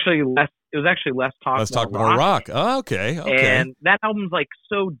 okay. It was actually Less Talk More Rock. Oh, okay. And that album's like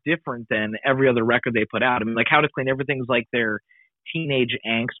so different than every other record they put out. I mean, like How to Clean Everything's like their teenage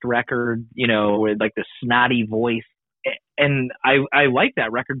angst record, with like the snotty voice. And I liked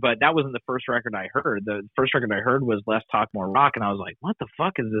that record, but that wasn't the first record I heard. The first record I heard was Less Talk More Rock, and I was like, what the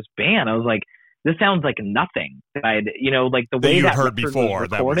fuck is this band? I was like, this sounds like nothing. Like the way that heard before,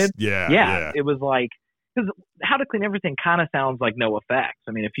 was recorded. Yeah. It was like, because How to Clean Everything kind of sounds like No Effects.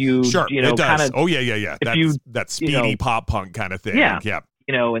 I mean, if you, it does. kind of, oh yeah. That speedy pop punk kind of thing. Yeah.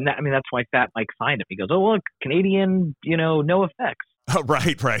 And that's why Fat Mike signed him. He goes, oh look, Canadian, No Effects.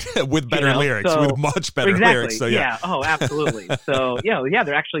 Right. With better lyrics, with much better lyrics. So yeah. Oh, absolutely. So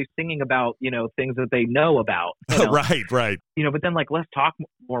they're actually singing about, things that they know about. Right. But then like Let's Talk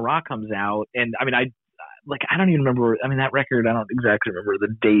More Rock comes out, and I mean, I don't even remember. I mean, that record, I don't exactly remember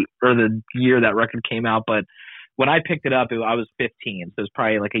the date or the year that record came out, but when I picked it up, I was 15, so it was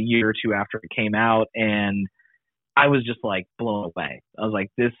probably like a year or two after it came out, and I was just like blown away. I was like,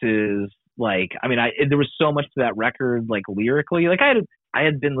 this is like, I mean, there was so much to that record, like lyrically. Like I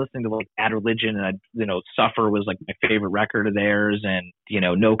had been listening to like Bad Religion, and Suffer was like my favorite record of theirs, and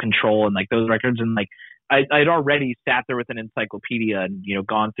No Control, and like those records, and like I'd already sat there with an encyclopedia and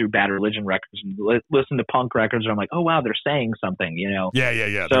gone through Bad Religion records and listened to punk records, and I'm like, oh wow, they're saying something, Yeah.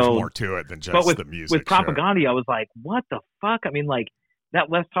 So, there's more to it than just the music. With Propagandhi, I was like, what the fuck? I mean, like that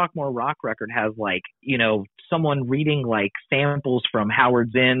Let's Talk More Rock record has like someone reading like samples from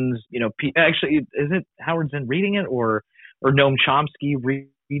Howard Zinn's, actually, is it Howard Zinn reading it or Noam Chomsky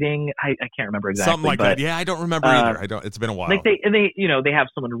reading? I can't remember exactly. Something like that. Yeah, I don't remember either. It's been a while. Like they have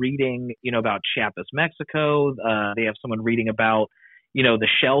someone reading, about Chiapas, Mexico. They have someone reading about, the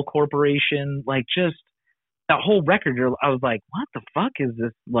Shell Corporation. Like just that whole record. I was like, what the fuck is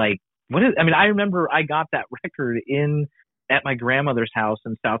this? Like, what is? I mean, I remember I got that record at my grandmother's house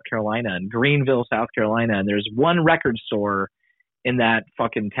in South Carolina, in Greenville, South Carolina, and there's one record store in that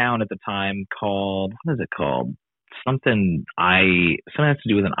fucking town at the time called, what is it called? Something has to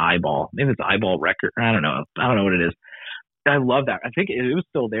do with an eyeball. Maybe it's Eyeball Record. I don't know what it is. I love that. I think it was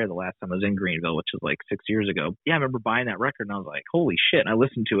still there the last time I was in Greenville, which was like 6 years ago. Yeah, I remember buying that record and I was like, holy shit. And I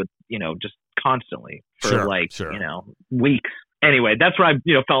listened to it, just constantly for weeks. Anyway, that's where I,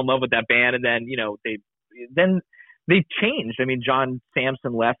 fell in love with that band. And then, they changed. I mean, John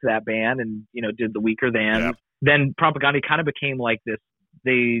Samson left that band and, did the Weaker Than. Yeah. Then Propagandhi kind of became like this.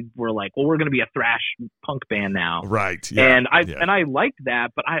 They were like, well, we're going to be a thrash punk band now. Right. Yeah. And I liked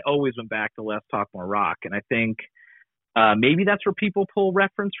that, but I always went back to Let's Talk More Rock. And I think maybe that's where people pull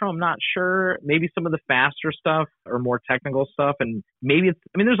reference from. I'm not sure. Maybe some of the faster stuff or more technical stuff. And maybe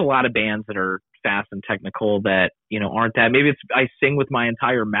there's a lot of bands that are fast and technical that, aren't that. Maybe I Sing With My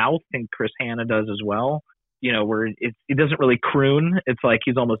Entire Mouth, and Chris Hanna does as well. Where it doesn't really croon. It's like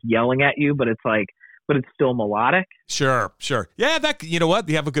he's almost yelling at you, but it's still melodic. Sure. Yeah, that, you know what?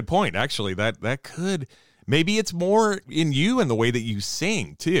 You have a good point, actually. That could, maybe it's more in you and the way that you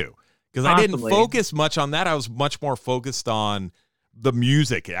sing, too. Because I didn't focus much on that. I was much more focused on the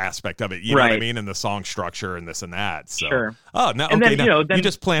music aspect of it, you know what I mean, and the song structure and this and that. So, sure. Oh, no, and okay, then, now, then, you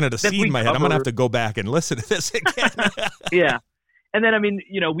just planted a seed in my head. I'm going to have to go back and listen to this again. Yeah. And then, I mean,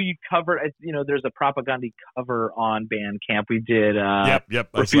 we covered, there's a Propaganda cover on Bandcamp. We did yep,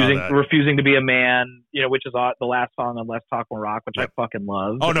 Refusing to Be a Man, which is the last song on Let's Talk More Rock, which I fucking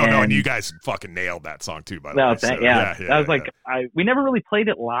love. Oh, no, and you guys fucking nailed that song too, by the way. So, I was like, we never really played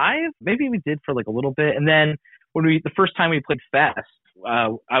it live. Maybe we did for like a little bit. And then the first time we played Fest,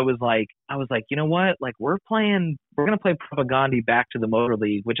 I was like, you know what? Like, we're going to play Propaganda Back to the Motor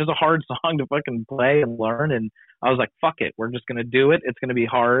League, which is a hard song to fucking play and learn. And I was like, fuck it. We're just going to do it. It's going to be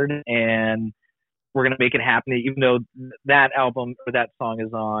hard. And we're going to make it happen. Even though that album or that song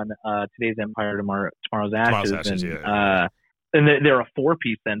is on Today's Empire, Tomorrow's Ashes. And they're a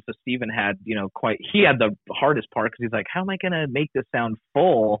 4-piece then. So Steven had, he had the hardest part because he's like, how am I going to make this sound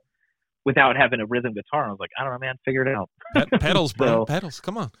full without having a rhythm guitar? I was like, I don't know, man, figure it out. Pedals, bro. Pedals,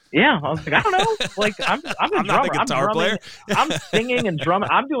 come on. Yeah, I was like, I don't know. Like, I'm a not the guitar player. I'm singing and drumming.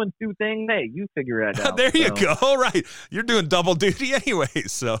 I'm doing 2 things. Hey, you figure it out. There you go. Right. You're doing double duty anyway,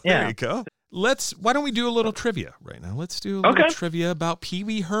 so there you go. Why don't we do a little trivia right now? Let's do a little trivia about Pee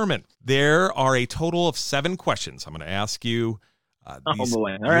Wee Herman. There are a total of 7 questions. I'm going to ask you. These, all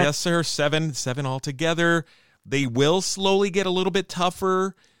right. Yes, sir. 7 altogether. They will slowly get a little bit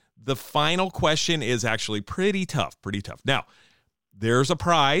tougher. The final question is actually pretty tough. Now, there's a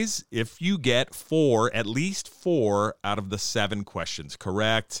prize if you get at least 4 out of the 7 questions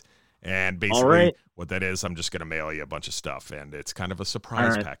correct. And basically what that is, I'm just going to mail you a bunch of stuff, and it's kind of a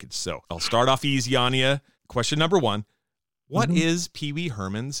surprise package. So I'll start off easy on you. Question number 1, what is Pee Wee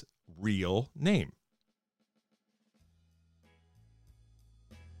Herman's real name?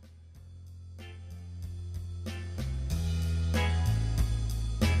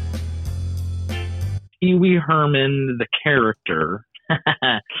 Pee Wee Herman, the character,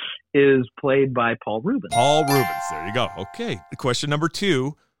 is played by Paul Reubens. Paul Reubens. There you go. Okay. Question number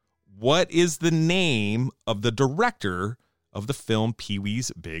 2. What is the name of the director of the film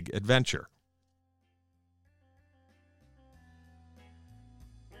Pee-wee's Big Adventure?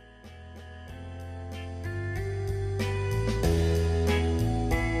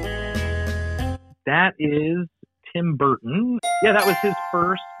 That is Tim Burton. Yeah, that was his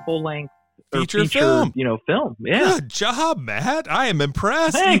first full-length feature film. Film. Yeah. Good job, Matt. I am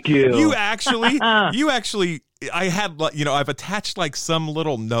impressed. Thank you. You actually, I had, I've attached like some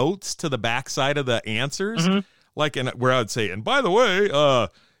little notes to the backside of the answers, where I would say, and by the way,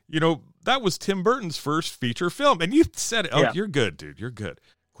 that was Tim Burton's first feature film. And you said it. Oh, you're good, dude. You're good.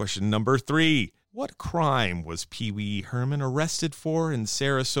 Question number 3. What crime was Pee Wee Herman arrested for in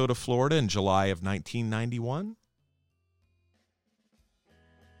Sarasota, Florida in July of 1991?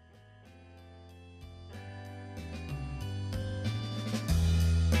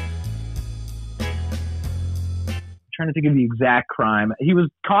 Trying to think of the exact crime. He was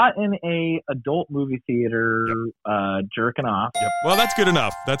caught in a adult movie theater jerking off. Yep. Well, that's good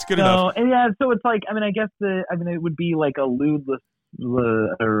enough. Enough. And so it's like, I guess it would be like a lewd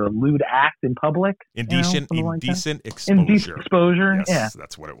act in public. Indecent exposure. Indecent exposure. Yes,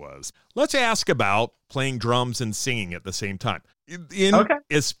 that's what it was. Let's ask about playing drums and singing at the same time.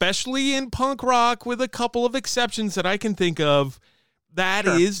 Especially in punk rock, with a couple of exceptions that I can think of,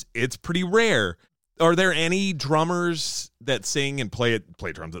 it's pretty rare. Are there any drummers that sing and play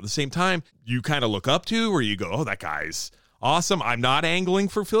drums at the same time you kind of look up to, or you go, oh, that guy's awesome? I'm not angling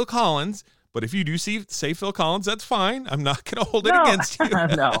for Phil Collins, but if you do say Phil Collins, that's fine. I'm not going to hold it against you.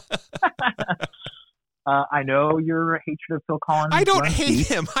 No. I know your hatred of Phil Collins. I don't hate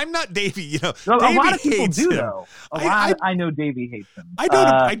him. I'm not Davey. A lot of people do, though. I know Davey hates him.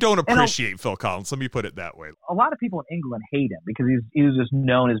 I don't appreciate Phil Collins. Let me put it that way. A lot of people in England hate him because he was just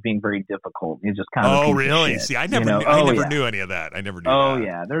known as being very difficult. He's just kind of a piece really? Of shit, See, I never knew any of that. I never knew. Oh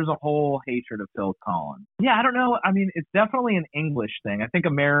yeah, there's a whole hatred of Phil Collins. Yeah, I don't know. I mean, it's definitely an English thing. I think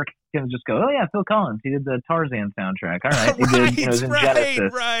Americans just go, oh yeah, Phil Collins. He did the Tarzan soundtrack. All right, he did.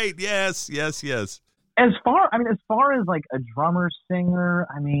 Right. Yes. As far as like a drummer singer,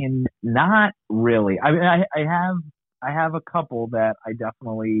 not really. I have a couple that I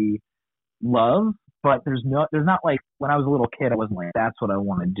definitely love, but there's not like, when I was a little kid, I wasn't like, that's what I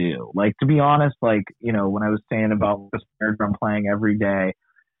want to do. Like, to be honest, like, when I was saying about the snare drum playing every day,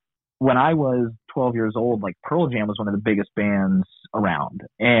 when I was 12 years old, like, Pearl Jam was one of the biggest bands around.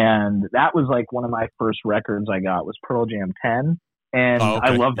 And that was like one of my first records I got was Pearl Jam 10. And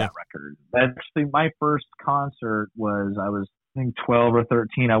I love that record. Actually, my first concert was, I was think 12 or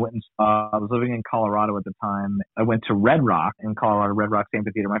 13, I was living in Colorado at the time. I went to Red Rock in Colorado, Red Rocks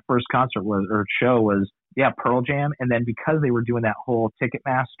Amphitheater. My first show was Pearl Jam. And then because they were doing that whole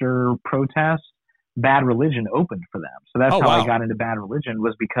Ticketmaster protest, Bad Religion opened for them. So that's how I got into Bad Religion,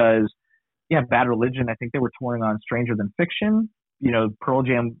 was because, Bad Religion, I think they were touring on Stranger Than Fiction. Pearl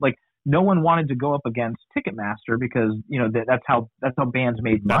Jam, like, no one wanted to go up against Ticketmaster because, that's how bands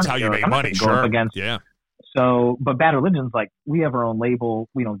made money. That's how you make money, sure. Yeah. So, but Bad Religion's like, we have our own label.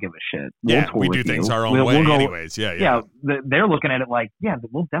 We don't give a shit. We do things our own way anyways. Yeah. They're looking at it like,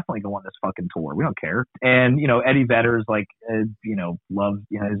 we'll definitely go on this fucking tour. We don't care. And, Eddie Vedder's like, loves,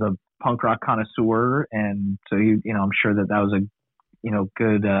 he's a punk rock connoisseur. And so, I'm sure that was a,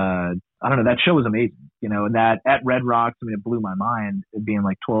 good, I don't know, that show was amazing, and that at Red Rocks, I mean, it blew my mind, it being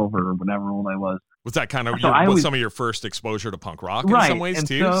like 12 or whatever old I was. Was that kind of some of your first exposure to punk rock in some ways,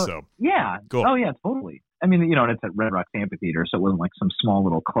 too? So yeah. Cool. Oh, yeah, totally. I mean, and it's at Red Rocks Amphitheater, so it wasn't like some small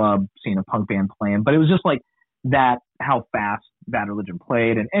little club seeing a punk band playing, but it was just like that, how fast Bad Religion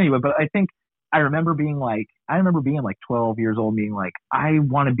played. And anyway, but I think I remember being like 12 years old, being like, I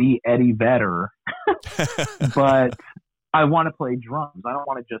want to be Eddie Vedder, but I want to play drums. I don't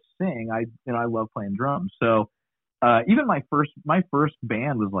want to just sing. I love playing drums. So even my first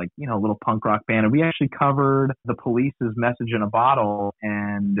band was like, a little punk rock band, and we actually covered The Police's Message in a Bottle,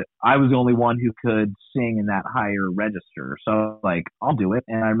 and I was the only one who could sing in that higher register. So like, I'll do it.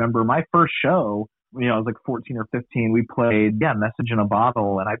 And I remember my first show, I was like 14 or 15, we played Message in a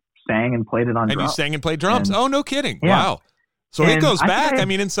Bottle, and I sang and played it on drums. And you sang and played drums? Oh, no kidding. Yeah. Wow. So it goes back. I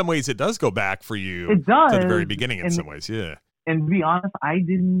mean, in some ways, it does go back for you. It does. To the very beginning in some ways, yeah. And to be honest, I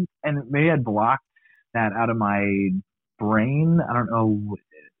didn't, and maybe I'd blocked that out of my brain. I don't know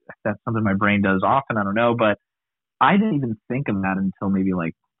if that's something my brain does often. I don't know. But I didn't even think of that until maybe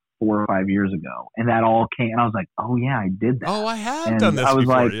like 4 or 5 years ago. And that all came, and I was like, oh, yeah, I did that. Oh, I have done this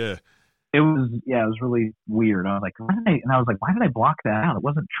before, yeah. It was really weird. I was like, why did I block that out? It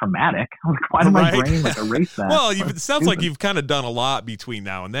wasn't traumatic. I was like, why did my brain erase that? Well, it sounds like you've kind of done a lot between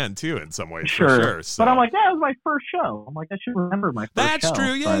now and then too, in some ways. Sure. So. But I'm like, that was my first show. I'm like, I should remember my first show. That's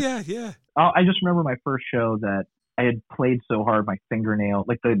true. Yeah. I just remember my first show that I had played so hard, my fingernail,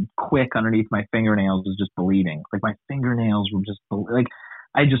 like the quick underneath my fingernails was just bleeding. Like my fingernails were just like,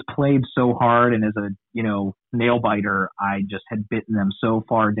 I just played so hard, and as a, nail biter, I just had bitten them so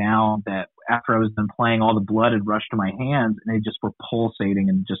far down that after I was done playing, all the blood had rushed to my hands, and they just were pulsating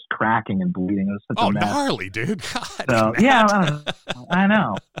and just cracking and bleeding. It was such a mess. Gnarly, dude. God, so, yeah, I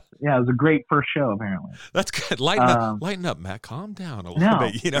know. Yeah, it was a great first show, apparently. That's good. Lighten up, Matt. Calm down a little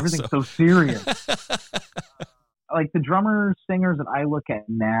bit. Everything's so serious. Like the drummers, singers that I look at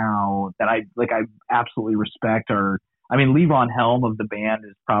now that I absolutely respect are, Levon Helm of the band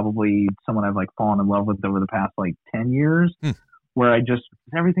is probably someone I've fallen in love with over the past 10 years, where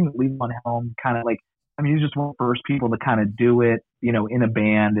everything that Levon Helm kind of he's just one of the first people to kind of do it, in a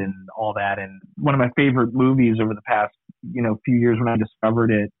band and all that. And one of my favorite movies over the past, few years when I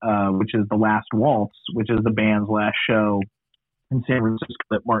discovered it, which is The Last Waltz, which is the band's last show in San Francisco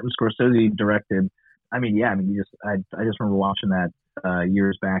that Martin Scorsese directed. I just remember watching that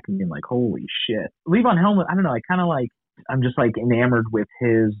years back and being like, holy shit. Levon Helm, I don't know, I'm just enamored with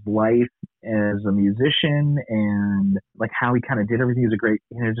his life as a musician and how he kind of did everything. He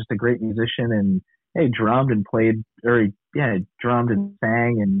was just a great musician, and drummed and played, drummed and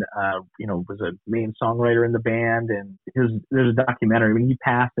sang, and was a main songwriter in the band. And there's a documentary. He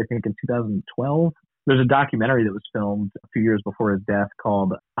passed, I think, in 2012. There's a documentary that was filmed a few years before his death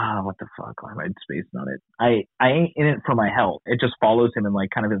called, what the fuck? Why am I spacing on it? I Ain't In It For My Health. It just follows him in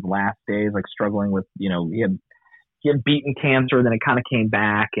kind of his last days, struggling with, he had beaten cancer, then it kind of came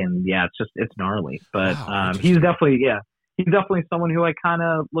back, and it's gnarly. But he's definitely someone who I kind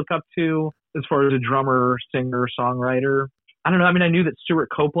of look up to as far as a drummer, singer, songwriter. I don't know. I knew that Stuart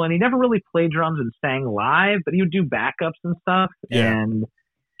Copeland, he never really played drums and sang live, but he would do backups and stuff. Yeah. And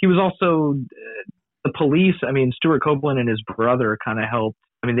he was also The Police. Stuart Copeland and his brother kind of helped.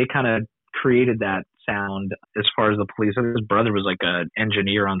 They kind of created that sound as far as The Police. His brother was an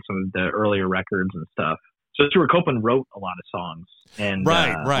engineer on some of the earlier records and stuff. So Stuart Copeland wrote a lot of songs. And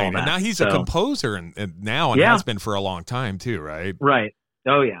right. And now he's a composer and has been for a long time too, right? Right.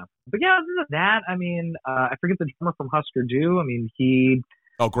 Oh, yeah. But other than that, I forget the drummer from Husker Du. He...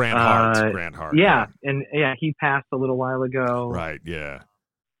 Oh, Grant Hart. Grant Hart. Yeah. And he passed a little while ago. Right, yeah.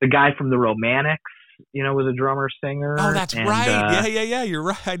 The guy from the Romantics, was a drummer singer. Oh, that's right. Yeah. You're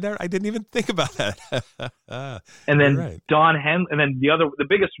right. I didn't even think about that. And then Don Henley, and then the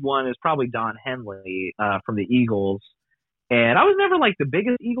biggest one is probably Don Henley from the Eagles. And I was never the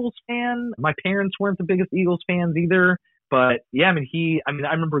biggest Eagles fan. My parents weren't the biggest Eagles fans either. But yeah,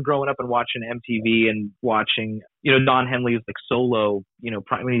 I remember growing up and watching MTV and watching, Don Henley's like solo,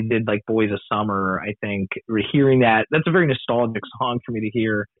 when he did like Boys of Summer, I think, hearing that's a very nostalgic song for me to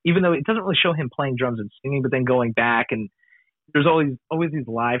hear, even though it doesn't really show him playing drums and singing, but then going back and there's always these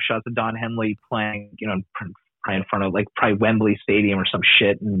live shots of Don Henley playing, probably in front of like probably Wembley Stadium or some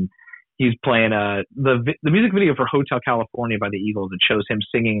shit. And he's playing the music video for Hotel California by the Eagles. It shows him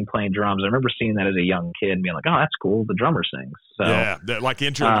singing and playing drums. I remember seeing that as a young kid and being like, oh, that's cool. The drummer sings. So, yeah, like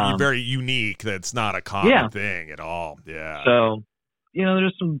very unique. That's not a common thing at all. Yeah. So,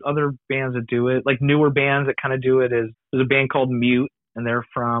 there's some other bands that do it, like newer bands that kind of do it. There's a band called Mute, and they're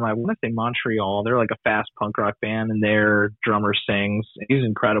from, I want to say Montreal. They're like a fast punk rock band, and their drummer sings. He's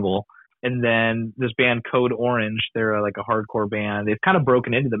incredible. And then this band Code Orange, they're like a hardcore band. They've kind of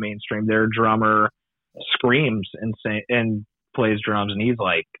broken into the mainstream. Their drummer screams and plays drums, and he's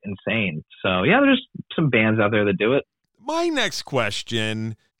like insane. So yeah, there's some bands out there that do it. My next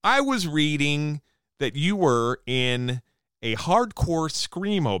question, I was reading that you were in a hardcore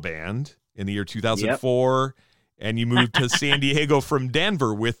screamo band in the year 2004. Yep. And you moved to San Diego from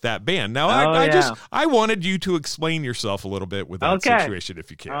Denver with that band. Now, I wanted you to explain yourself a little bit with that situation,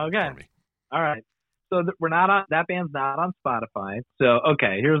 if you can. Okay. For me. All right. So that band's not on Spotify. So,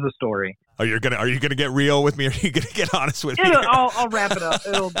 okay, here's the story. Are you gonna get real with me? Or are you gonna get honest with me? I'll wrap it up.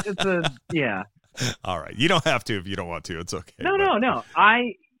 Yeah. All right. You don't have to if you don't want to. It's okay. No.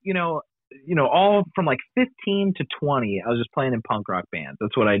 I, all from like 15 to 20, I was just playing in punk rock bands.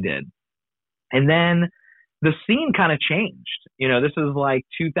 That's what I did. And then the scene kind of changed. This is like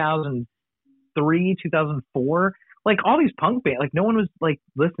 2003, 2004. Like all these punk bands, like no one was like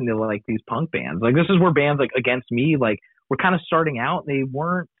listening to like these punk bands. Like this is where bands like Against Me, like were kind of starting out. They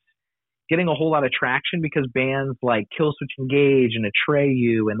weren't getting a whole lot of traction because bands like Killswitch Engage and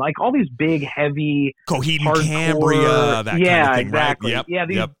Atreyu and like all these big, heavy, Coheed and Cambria, that kind of thing, exactly. Right? Yep.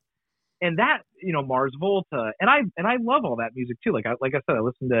 Yeah, and that, Mars Volta, and I love all that music too. Like I said, I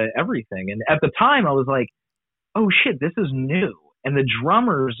listened to everything, and at the time I was like, oh shit, this is new. And the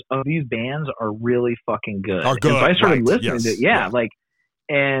drummers of these bands are really fucking good. Are good. And so I started listening yes. to it. Like,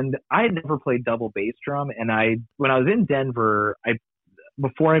 and I had never played double bass drum. And when I was in Denver,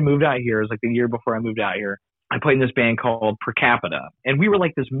 before I moved out here, it was like the year before I moved out here, I played in this band called Per Capita. And we were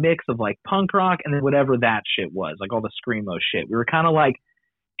like this mix of like punk rock and then whatever that shit was, like all the screamo shit. We were kind of like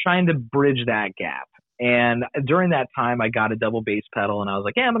trying to bridge that gap. And during that time, I got a double bass pedal, and I was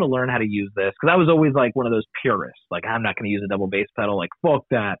like, yeah, I'm going to learn how to use this. Because I was always like one of those purists. Like, I'm not going to use a double bass pedal. Like, fuck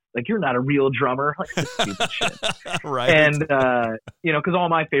that. Like, you're not a real drummer. Like, this stupid shit. Right. And, because all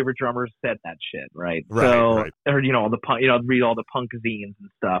my favorite drummers said that shit, right? Right. Or, all the punk, I'd read all the punk zines and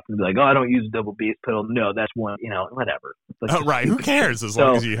stuff and be like, oh, I don't use a double bass pedal. No, that's one, whatever. Like, right. Who cares as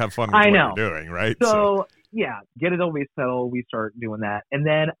long as you have fun with what you're doing, right? So, yeah, get a double bass pedal. We start doing that. And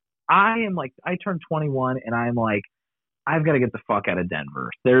then I turned 21 and I'm like, I've got to get the fuck out of Denver.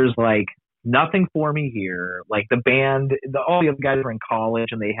 There's like nothing for me here. Like the band, all the other guys were in college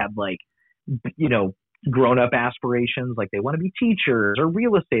and they had like, grown up aspirations. Like they want to be teachers or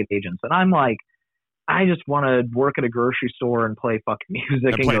real estate agents. And I'm like, I just want to work at a grocery store and play fucking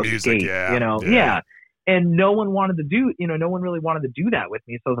music and go skate, Yeah. And no one wanted to do, no one really wanted to do that with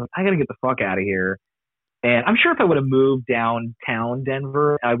me. So I got to get the fuck out of here. And I'm sure if I would have moved downtown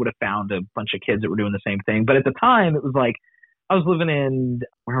Denver, I would have found a bunch of kids that were doing the same thing. But at the time, it was like I was living in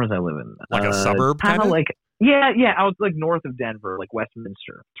 – where was I living? Like a suburb kind of? Like, yeah. I was like north of Denver, like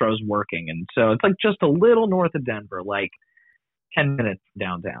Westminster. That's where I was working. And so it's like just a little north of Denver, like 10 minutes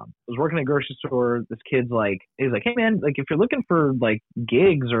downtown. I was working at a grocery store. This kid's like – he's like, hey, man, like if you're looking for like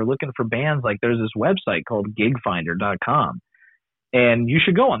gigs or looking for bands, like there's this website called gigfinder.com. And you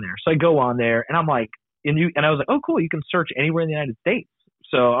should go on there. So I go on there and I'm like – and I was like, oh, cool. You can search anywhere in the United States.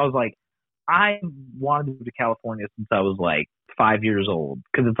 So I was like, I wanted to move to California since I was like 5 years old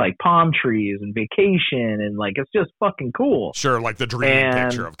because it's like palm trees and vacation and like it's just fucking cool. Sure, like the dream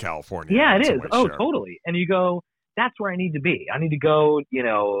picture of California. Yeah, it is. Oh, totally. And you go, that's where I need to be. I need to go,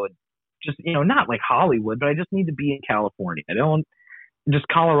 just, not like Hollywood, but I just need to be in California. I don't just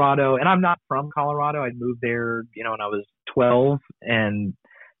Colorado. And I'm not from Colorado. I moved there, when I was 12 and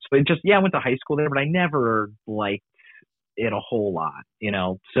so it just, I went to high school there, but I never liked it a whole lot,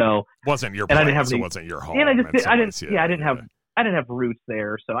 so wasn't your place, it wasn't your home. And I didn't have roots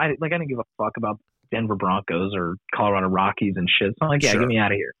there. So I didn't give a fuck about Denver Broncos or Colorado Rockies and shit. So I'm like, get me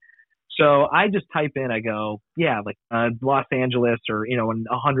out of here. So I just type in, I go, Los Angeles or, an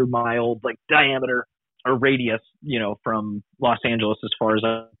 100-mile like diameter or radius, from Los Angeles as far as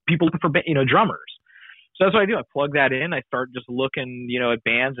people looking for, drummers. So that's what I do. I plug that in. I start just looking, at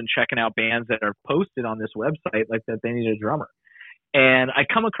bands and checking out bands that are posted on this website, like that they need a drummer. And I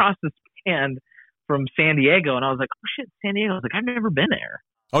come across this band from San Diego, and I was like, oh shit, San Diego. I was like, I've never been there.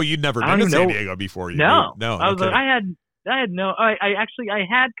 Oh, you'd never been to San Diego before? No. No. I was like, I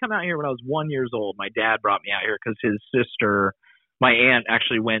had come out here when I was 1 year old. My dad brought me out here because his sister, my aunt,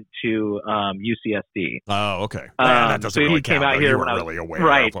 actually went to UCSD. Oh, okay. That doesn't really he came count, out here when I was really aware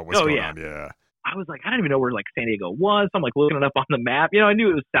of what was going on. Yeah. I was like, I didn't even know where like San Diego was. I'm like looking it up on the map. I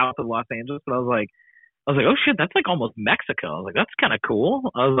knew it was south of Los Angeles, but I was like, oh shit, that's like almost Mexico. I was like, that's kind of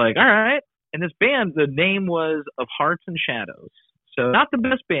cool. I was like, all right. And this band, the name was Of Hearts and Shadows. So not the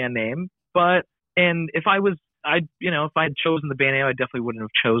best band name, but if I had chosen the band name, I definitely wouldn't have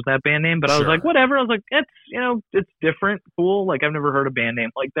chosen that band name. But I was like, whatever. I was like, it's different, cool. Like I've never heard a band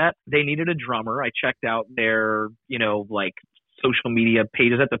name like that. They needed a drummer. I checked out their, like social media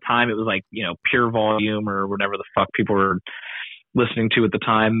pages at the time. It was like, Pure Volume or whatever the fuck people were listening to at the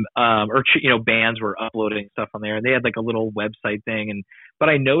time. Bands were uploading stuff on there, and they had like a little website thing. But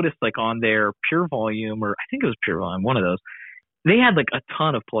I noticed like on their Pure Volume, or I think it was Pure Volume, one of those, they had like a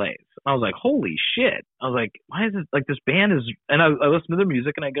ton of plays. I was like, holy shit. I was like, why is it like this band is, and I listen to their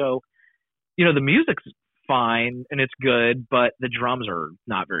music and I go, the music's fine and it's good, but the drums are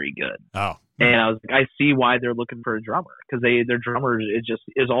not very good. Oh. And I was like, I see why they're looking for a drummer, because their drummer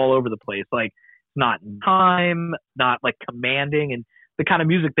is all over the place. Like not in time, not like commanding, and the kind of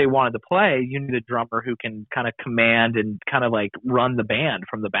music they wanted to play, you need a drummer who can kind of command and kind of like run the band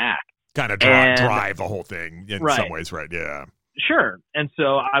from the back. Kind of drive the whole thing in some ways, right? Yeah. Sure. And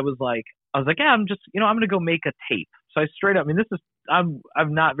so I was like, yeah, I'm just, I'm going to go make a tape. So I straight up,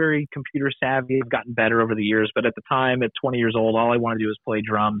 I'm not very computer savvy. I've gotten better over the years, but at the time, at 20 years old, all I wanted to do was play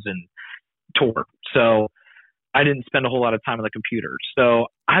drums and tour. So I didn't spend a whole lot of time on the computer. So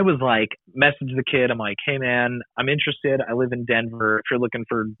I was like, message the kid. I'm like, hey man, I'm interested. I live in Denver. If you're looking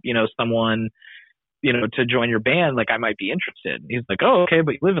for, someone, to join your band, like I might be interested. And he's like, oh, okay,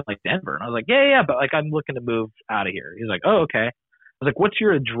 but you live in like Denver. And I was like, yeah, but like I'm looking to move out of here. He's like, oh, okay. I was like, what's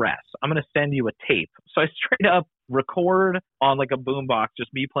your address? I'm going to send you a tape. So I straight up record on like a boombox,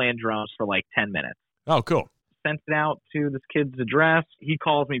 just me playing drums for like 10 minutes. Oh, cool. Sent it out to this kid's address. He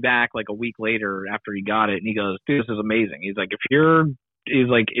calls me back like a week later after he got it, and he goes, dude, this is amazing. He's like,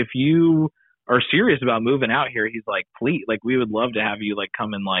 if you are serious about moving out here, he's like, please, like we would love to have you like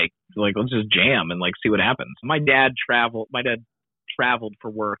come and like let's just jam and like see what happens. My dad traveled for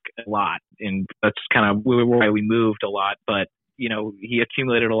work a lot, and that's kind of why we moved a lot. But he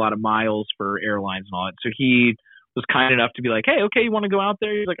accumulated a lot of miles for airlines and all that, so he was kind enough to be like, hey, okay, you want to go out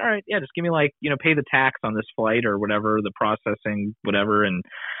there? He's like, all right, yeah, just give me like, pay the tax on this flight or whatever, the processing, whatever. And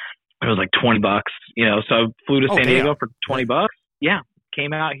it was like $20, so I flew to San Diego for $20. Yeah.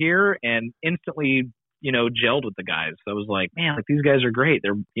 Came out here and instantly, gelled with the guys. So I was like, man, like these guys are great.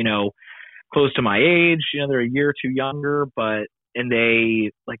 They're, close to my age, they're a year or two younger, and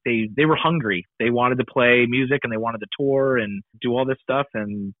they were hungry. They wanted to play music and they wanted to tour and do all this stuff.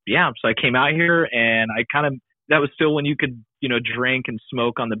 And yeah, so I came out here, and that was still when you could, drink and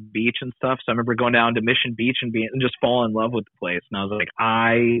smoke on the beach and stuff. So I remember going down to Mission Beach and just fall in love with the place. And I was like,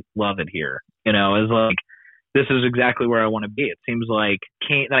 I love it here. It was like, this is exactly where I want to be. It seems like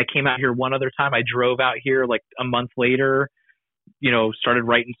that I came out here one other time. I drove out here like a month later, started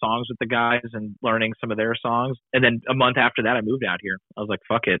writing songs with the guys and learning some of their songs. And then a month after that, I moved out here. I was like,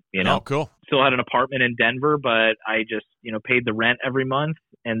 fuck it, Oh, cool. Still had an apartment in Denver, but I just, paid the rent every month.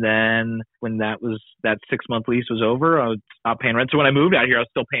 And then when that 6-month lease was over, I would stop paying rent. So when I moved out here, I was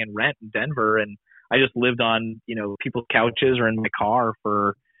still paying rent in Denver, and I just lived on, people's couches or in my car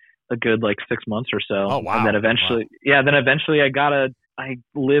for a good like 6 months or so. Oh, wow. And then eventually, I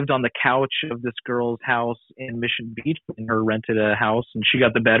lived on the couch of this girl's house in Mission Beach, and her rented a house, and she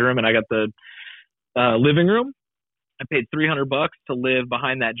got the bedroom and I got the living room. I paid $300 to live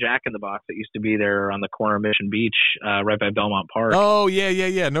behind that Jack in the Box that used to be there on the corner of Mission Beach, right by Belmont Park. Oh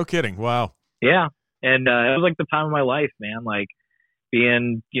yeah. No kidding. Wow. Yeah. And it was like the time of my life, man. Like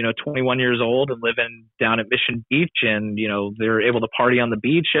being, 21 years old and living down at Mission Beach, and, they were able to party on the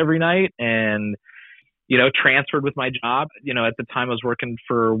beach every night, and, transferred with my job. At the time I was working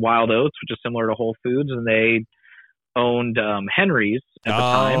for Wild Oats, which is similar to Whole Foods, and they owned Henry's at the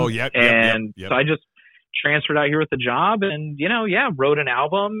time. Oh, yep. So I just transferred out here with the job, and, wrote an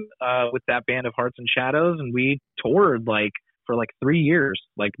album with that band Of Hearts and Shadows, and we toured for 3 years,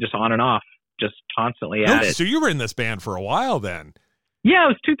 just on and off, just constantly at it. So you were in this band for a while then. Yeah, it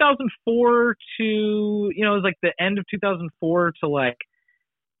was 2004 to, it was like the end of 2004 to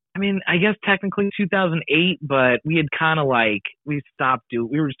I mean, I guess technically 2008, but we had kind of like, we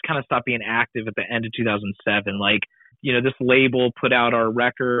were just kind of stopped being active at the end of 2007. Like, this label put out our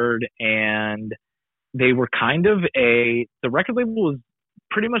record, and they were kind of the record label was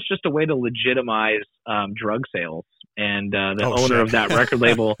pretty much just a way to legitimize drug sales. And the owner of that record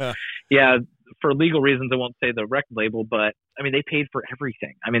label, for legal reasons, I won't say the record label, but I mean, they paid for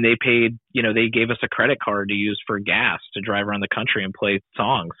everything. I mean, they paid, they gave us a credit card to use for gas to drive around the country and play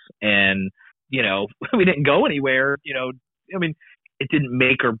songs. And, we didn't go anywhere, I mean, it didn't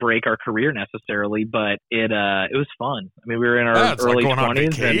make or break our career necessarily, but it was fun. I mean, we were in our early 20s. On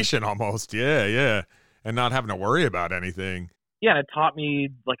vacation almost. Yeah. And not having to worry about anything. Yeah. It taught me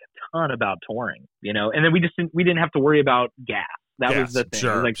like a ton about touring, and then we didn't have to worry about gas. That was the thing.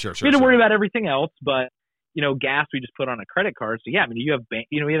 Sure, like, sure. We had to worry about everything else, but gas we just put on a credit card. So yeah, I mean, you have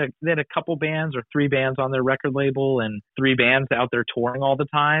we had a couple bands or 3 bands on their record label and 3 bands out there touring all the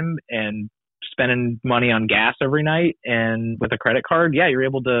time and spending money on gas every night. And with a credit card, you're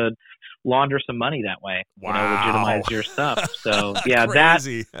able to launder some money that way. Wow. Legitimize your stuff. So yeah,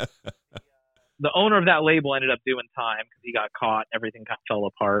 Crazy. The owner of that label ended up doing time because he got caught. Everything kind of fell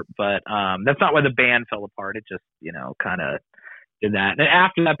apart, but that's not why the band fell apart. It just kind of did that. And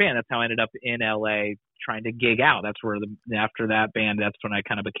after that band, that's how I ended up in LA trying to gig out. That's where after that band, that's when I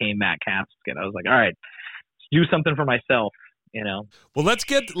kind of became Matt Casket. I was like, all right, let's do something for myself, Well,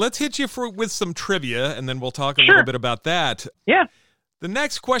 let's hit you with some trivia, and then we'll talk a little bit about that. Yeah. The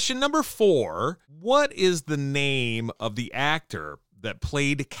next question, number 4, what is the name of the actor that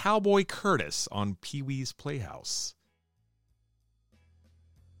played Cowboy Curtis on Pee-wee's Playhouse?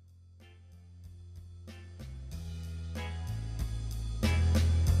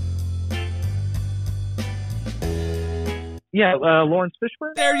 Yeah, Lawrence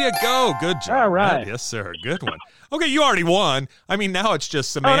Fishburne. There you go. Good job. All right. Yes, sir. Good one. Okay, you already won. I mean, now it's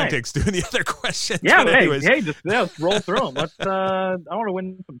just semantics doing the other questions. Yeah, but anyways. let's roll through them. I want to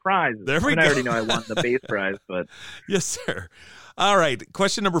win some prizes. There we go. I already know I won the base prize, but yes, sir. All right.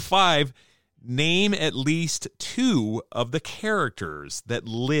 Question number 5. Name at least 2 of the characters that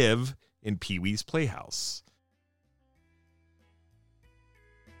live in Pee-wee's Playhouse.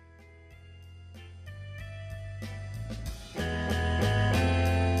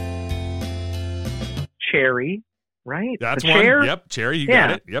 Cherry, right? That's the one. chair? Yep, Cherry. You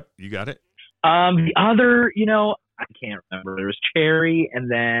got it. Yep, you got it. The other, I can't remember. There was Cherry, and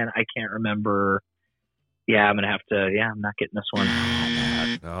then I can't remember. Yeah, I'm gonna have to. Yeah, I'm not getting this one.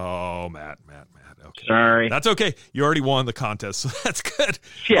 Oh, Matt. Okay, sorry. That's okay. You already won the contest, so that's good.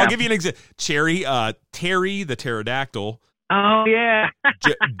 Yeah. I'll give you an example. Cherry, Terry, the pterodactyl. Oh yeah.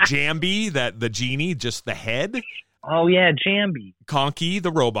 Jambi, the genie, just the head. Oh yeah, Jambi. Conky,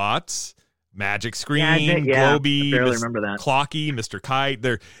 the robots. Magic Screen, yeah, Globy, I barely remember that. Clocky, Mr. Kite.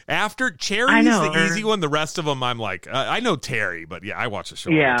 They're after Cherry's the easy one. The rest of them, I'm like, I know Terry, but I watch the show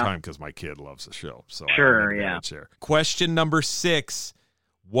all the time because my kid loves the show. So sure, Question number 6: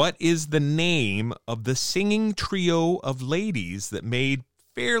 what is the name of the singing trio of ladies that made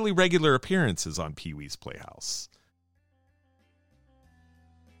fairly regular appearances on Pee-wee's Playhouse?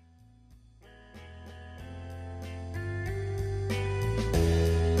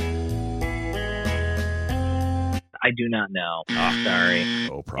 I do not know. Oh, sorry.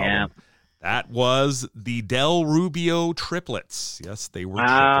 No problem. Yeah. That was the Del Rubio triplets. Yes, they were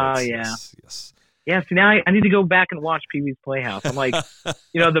triplets. Oh, yeah. Yes. Yeah, so now I need to go back and watch Pee-wee's Playhouse. I'm like,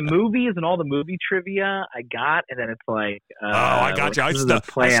 the movies and all the movie trivia I got, and then it's like... I got you. I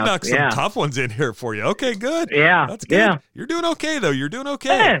snuck some tough ones in here for you. Okay, good. Yeah. That's good. Yeah. You're doing okay, though. You're doing okay.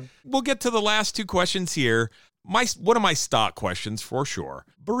 Yeah. We'll get to the last 2 questions here. One of my stock questions, for sure.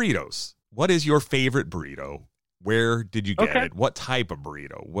 Burritos. What is your favorite burrito? Where did you get it? What type of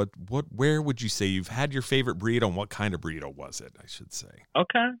burrito? Where would you say you've had your favorite burrito, and what kind of burrito was it, I should say?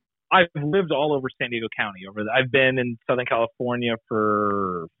 Okay. I've lived all over San Diego County. I've been in Southern California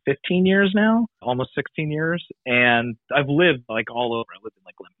for 15 years now, almost 16 years. And I've lived like all over. I lived in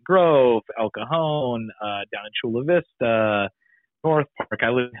like Lemon Grove, El Cajon, down in Chula Vista, North Park. I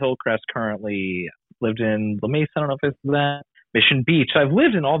live in Hillcrest currently. Lived in La Mesa. I don't know if it's that. Mission Beach. So I've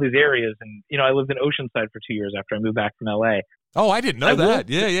lived in all these areas, and I lived in Oceanside for 2 years after I moved back from LA. Oh, I didn't know that.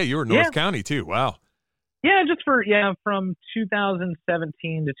 Yeah, you were North County too. Wow. Yeah, just from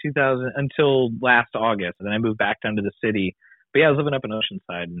 2017 to 2000 until last August, and then I moved back down to the city. But yeah, I was living up in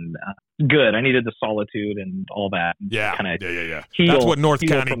Oceanside, and good. I needed the solitude and all that. Yeah, yeah. That's what North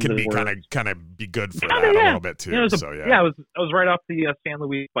County can be kind of be good for that a little bit too. I was right off the San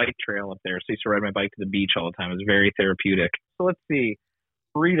Luis bike trail up there, so I used to ride my bike to the beach all the time. It was very therapeutic. So let's see,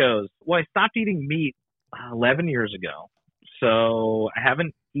 burritos. Well, I stopped eating meat 11 years ago, so I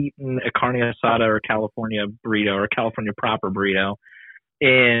haven't eaten a carne asada or California burrito or California proper burrito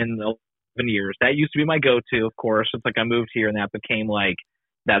in 11 years. That used to be my go-to, of course. It's like I moved here and that became like,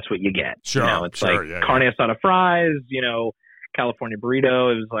 that's what you get. Sure. You know, it's sure, like carne asada fries, you know, California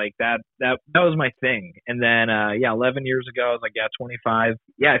burrito. It was like that was my thing. And then 11 years ago I was like 25.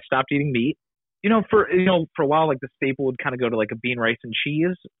 I stopped eating meat. For a while, like the staple would kind of go to like a bean, rice, and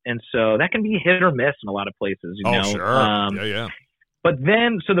cheese, and so that can be hit or miss in a lot of places. Sure. Yeah. But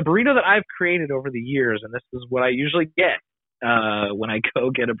then, so the burrito that I've created over the years, and this is what I usually get when I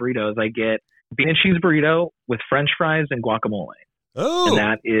go get a burrito, is I get bean and cheese burrito with French fries and guacamole. Oh, and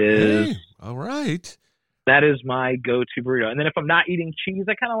that is all right. That is my go-to burrito. And then if I'm not eating cheese,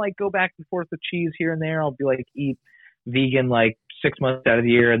 I kind of like go back and forth with cheese here and there. I'll be like eat vegan like 6 months out of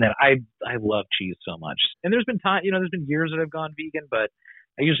the year, and then I love cheese so much. And there's been there's been years that I've gone vegan, but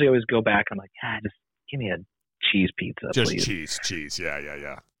I usually always go back. I'm like, just give me a cheese pizza, just please. cheese.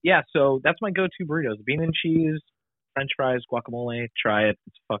 Yeah. Yeah, so that's my go-to burritos: bean and cheese, French fries, guacamole. Try it;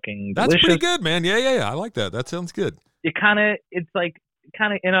 it's fucking delicious. That's pretty good, man. Yeah. I like that. That sounds good. It's like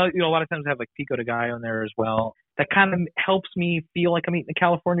a lot of times I have like pico de gallo in there as well. That kind of helps me feel like I'm eating a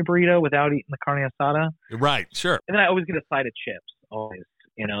California burrito without eating the carne asada. Right, sure. And then I always get a side of chips, always,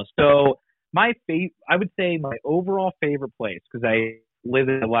 So I would say my overall favorite place, because I live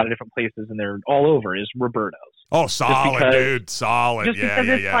in a lot of different places and they're all over, is Roberto's. Oh, solid, dude. Solid. Just because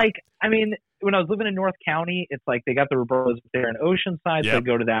it's like, when I was living in North County, it's like they got the Roberto's there in Oceanside, so I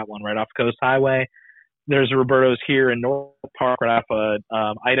go to that one right off Coast Highway. There's a Roberto's here in North Park, right off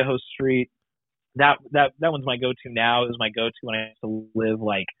of Idaho Street. That one's my go-to now. It was my go-to when I used to live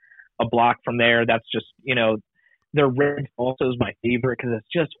like a block from there. That's just, their red also is my favorite because it's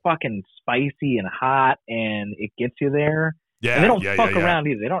just fucking spicy and hot and it gets you there. Yeah, and they don't fuck around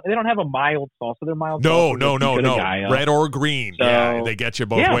either. They don't have a mild salsa. They're mild. No. Gallo. Red or green. So, they get you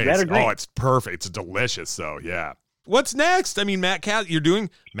both ways. Red or green. Oh, it's perfect. It's delicious. So yeah. What's next? You're doing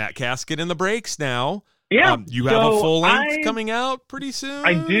Matt Casket and the Breaks now. Yeah. You have a full length coming out pretty soon?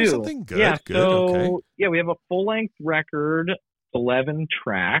 I do. Something good. Yeah, good. Okay. Yeah, we have a full length record, 11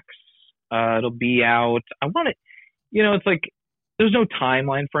 tracks. It'll be out. I want it, it's like there's no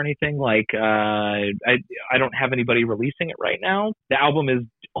timeline for anything. Like I don't have anybody releasing it right now. The album is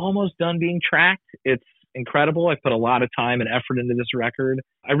almost done being tracked. It's incredible. I put a lot of time and effort into this record.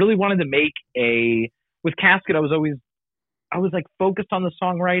 I really wanted to make with Casket, I was like focused on the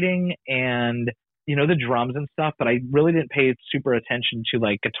songwriting and the drums and stuff, but I really didn't pay super attention to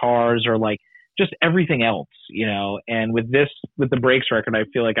like guitars or like just everything else, and with the Breaks record, I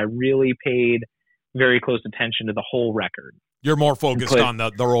feel like I really paid very close attention to the whole record. You're more focused on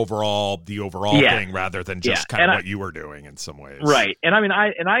the overall thing rather than just kind of what you were doing in some ways. Right. And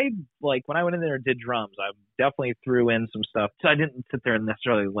I like when I went in there and did drums, I definitely threw in some stuff. So I didn't sit there and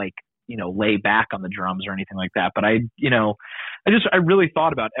necessarily like, lay back on the drums or anything like that. But I really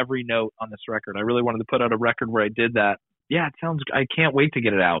thought about every note on this record. I really wanted to put out a record where I did that. Yeah, I can't wait to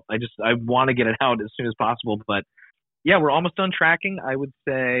get it out. I want to get it out as soon as possible. But yeah, we're almost done tracking. I would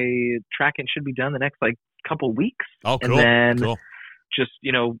say tracking should be done the next like couple weeks. Oh, cool. And then just,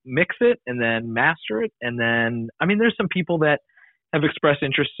 mix it and then master it. And then, there's some people that have expressed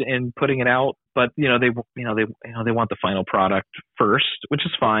interest in putting it out, but they want the final product first, which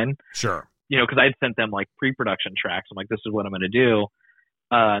is fine. Sure. Because I'd sent them like pre-production tracks. I'm like, this is what I'm going to do.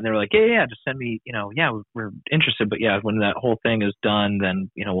 And they were like, yeah, just send me, we're interested. But yeah, when that whole thing is done,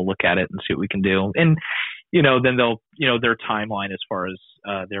 then, we'll look at it and see what we can do. And, then they'll, their timeline as far as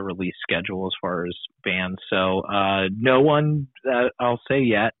their release schedule as far as bands. So no one I'll say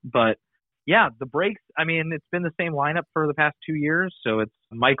yet, but yeah, the Breaks, it's been the same lineup for the past 2 years. So it's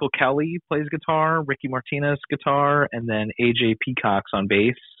Michael Kelly plays guitar, Ricky Martinez guitar, and then AJ Peacocks on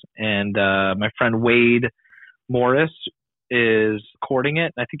bass. And my friend Wade Morris is recording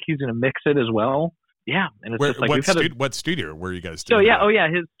it. I think he's going to mix it as well. Yeah. And it's just like what studio were you guys doing? So yeah,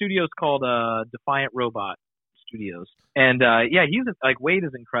 his studio's called Defiant Robot Studios. And he's like, Wade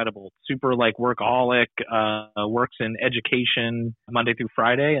is incredible, super like workaholic, works in education Monday through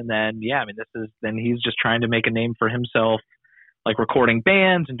Friday. And then, then he's just trying to make a name for himself, like recording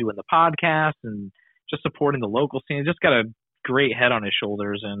bands and doing the podcast and just supporting the local scene. He's just got a great head on his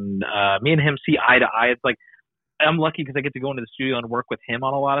shoulders. And me and him see eye to eye. It's like, I'm lucky because I get to go into the studio and work with him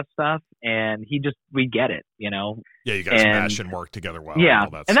on a lot of stuff, and we get it, Yeah, you guys mash and work together well. Yeah,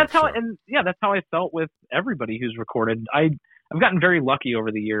 and that's how I felt with everybody who's recorded. I've gotten very lucky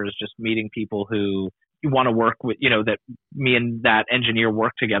over the years, just meeting people who want to work with, that me and that engineer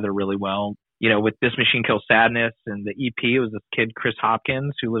work together really well. With This Machine Kills Sadness and the EP, it was this kid Chris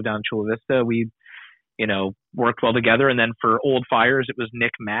Hopkins who lived down in Chula Vista. We worked well together. And then for Old Fires, it was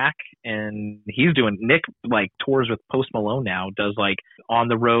Nick Mack, and Nick like tours with Post Malone now, does like on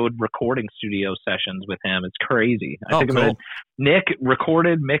the road recording studio sessions with him. It's crazy. I think cool. Nick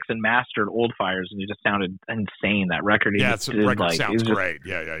recorded, mixed, and mastered Old Fires, and it just sounded insane. That record, record sounds great.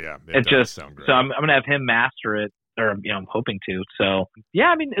 Yeah. It just sounds great. So I'm gonna have him master it, or I'm hoping to. So yeah,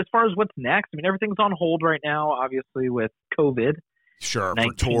 I mean, as far as what's next, I mean, everything's on hold right now, obviously with COVID. Sure,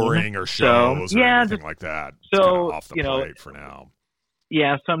 19. For touring or shows or anything like that. So, off the plate for now.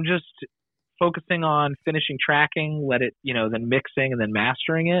 Yeah, so I'm just focusing on finishing tracking, then mixing and then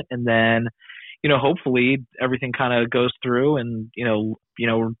mastering it. And then, hopefully everything kind of goes through and,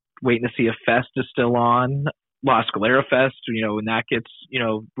 we're waiting to see if Fest is still on, La Escalera Fest, when that gets,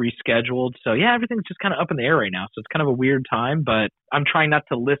 rescheduled. So yeah, everything's just kind of up in the air right now. So it's kind of a weird time, but I'm trying not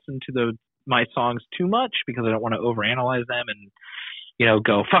to listen to my songs too much because I don't want to overanalyze them and,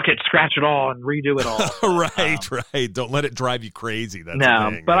 go fuck it, scratch it all and redo it all. Right. Don't let it drive you crazy. That's no,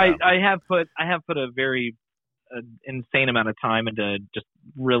 the thing. But yeah. I have put a very insane amount of time into just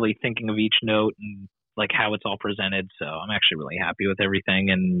really thinking of each note and like how it's all presented. So I'm actually really happy with everything.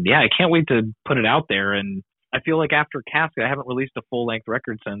 And yeah, I can't wait to put it out there. And I feel like after Casket, I haven't released a full length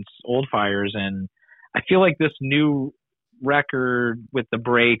record since Old Fires. And I feel like this new record with the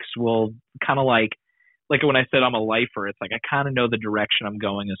breaks will kind of like when I said I'm a lifer, it's like I kind of know the direction I'm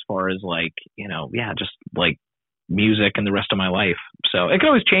going as far as like, just like music and the rest of my life. So it can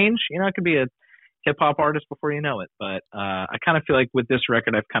always change. It could be a hip hop artist before you know it. But I kind of feel like with this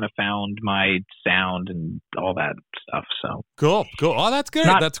record, I've kind of found my sound and all that stuff. So cool. Oh, that's good.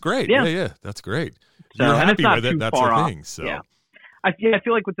 That's great. Yeah. That's great. So, you're happy with it. That's the thing. So yeah. I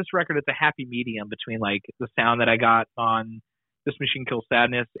feel like with this record, it's a happy medium between like the sound that I got on This Machine Kills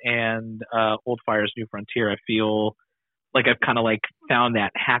Sadness and Old Fire's New Frontier. I feel like I've kind of like found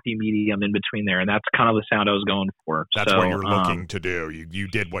that happy medium in between there, and that's kind of the sound I was going for. That's what you're looking to do. You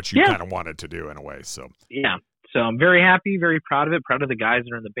did what you kind of wanted to do in a way. So yeah. So I'm very happy, very proud of it. Proud of the guys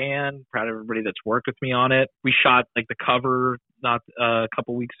that are in the band. Proud of everybody that's worked with me on it. We shot like the cover not a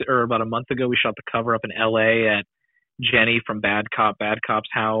couple weeks or about a month ago. We shot the cover up in LA at Jenny from Bad Cop's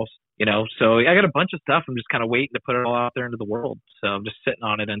house. So I got a bunch of stuff. I'm just kind of waiting to put it all out there into the world. So I'm just sitting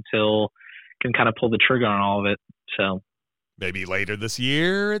on it until I can kind of pull the trigger on all of it. So maybe later this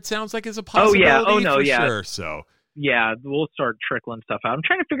year, it sounds like it's a possibility. Sure. So yeah, we'll start trickling stuff out. I'm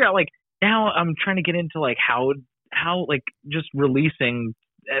trying to figure out like now I'm trying to get into like how like just releasing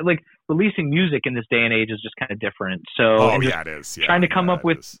music in this day and age is just kind of different. So it is. Yeah, trying to come up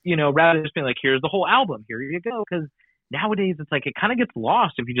with, rather than just being like, here's the whole album, here you go. Because nowadays it's like it kind of gets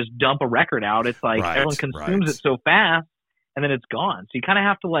lost if you just dump a record out. It's like everyone consumes it so fast and then it's gone. So you kind of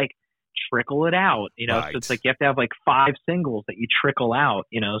have to like trickle it out, So it's like you have to have like 5 singles that you trickle out,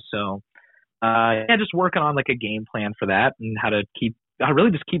 So just working on like a game plan for that and how to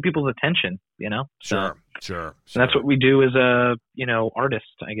really just keep people's attention, Sure. And that's what we do as a, artist,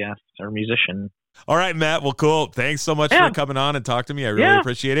 I guess, or musician. All right, Matt. Well, cool. Thanks so much for coming on and talking to me. I really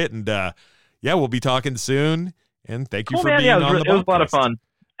appreciate it. And we'll be talking soon. And thank you for being on the podcast. It was a lot of fun.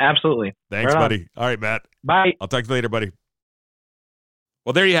 Absolutely. Thanks, buddy. All right, Matt. Bye. I'll talk to you later, buddy.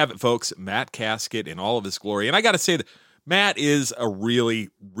 Well, there you have it, folks. Matt Casket in all of his glory. And I got to say that Matt is a really,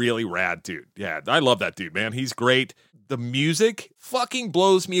 really rad dude. Yeah, I love that dude, man. He's great. The music fucking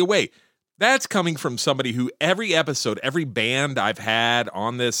blows me away. That's coming from somebody who every episode, every band I've had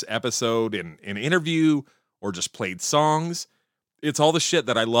on this episode in an interview or just played songs, it's all the shit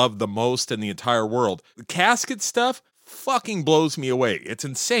that I love the most in the entire world. The Casket stuff fucking blows me away. It's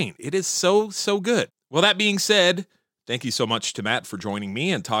insane. It is so, so good. Well, that being said, thank you so much to Matt for joining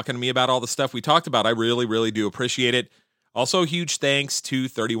me and talking to me about all the stuff we talked about. I really, really do appreciate it. Also, huge thanks to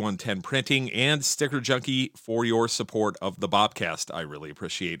 3110 Printing and Sticker Junkie for your support of the Bobcast. I really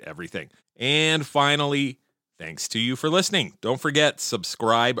appreciate everything. And finally, thanks to you for listening. Don't forget,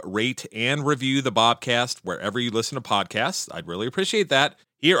 subscribe, rate, and review the Bobcast wherever you listen to podcasts. I'd really appreciate that.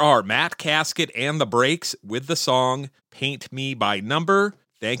 Here are Matt Casket and the Breaks with the song Paint Me by Number.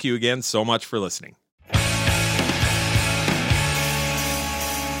 Thank you again so much for listening.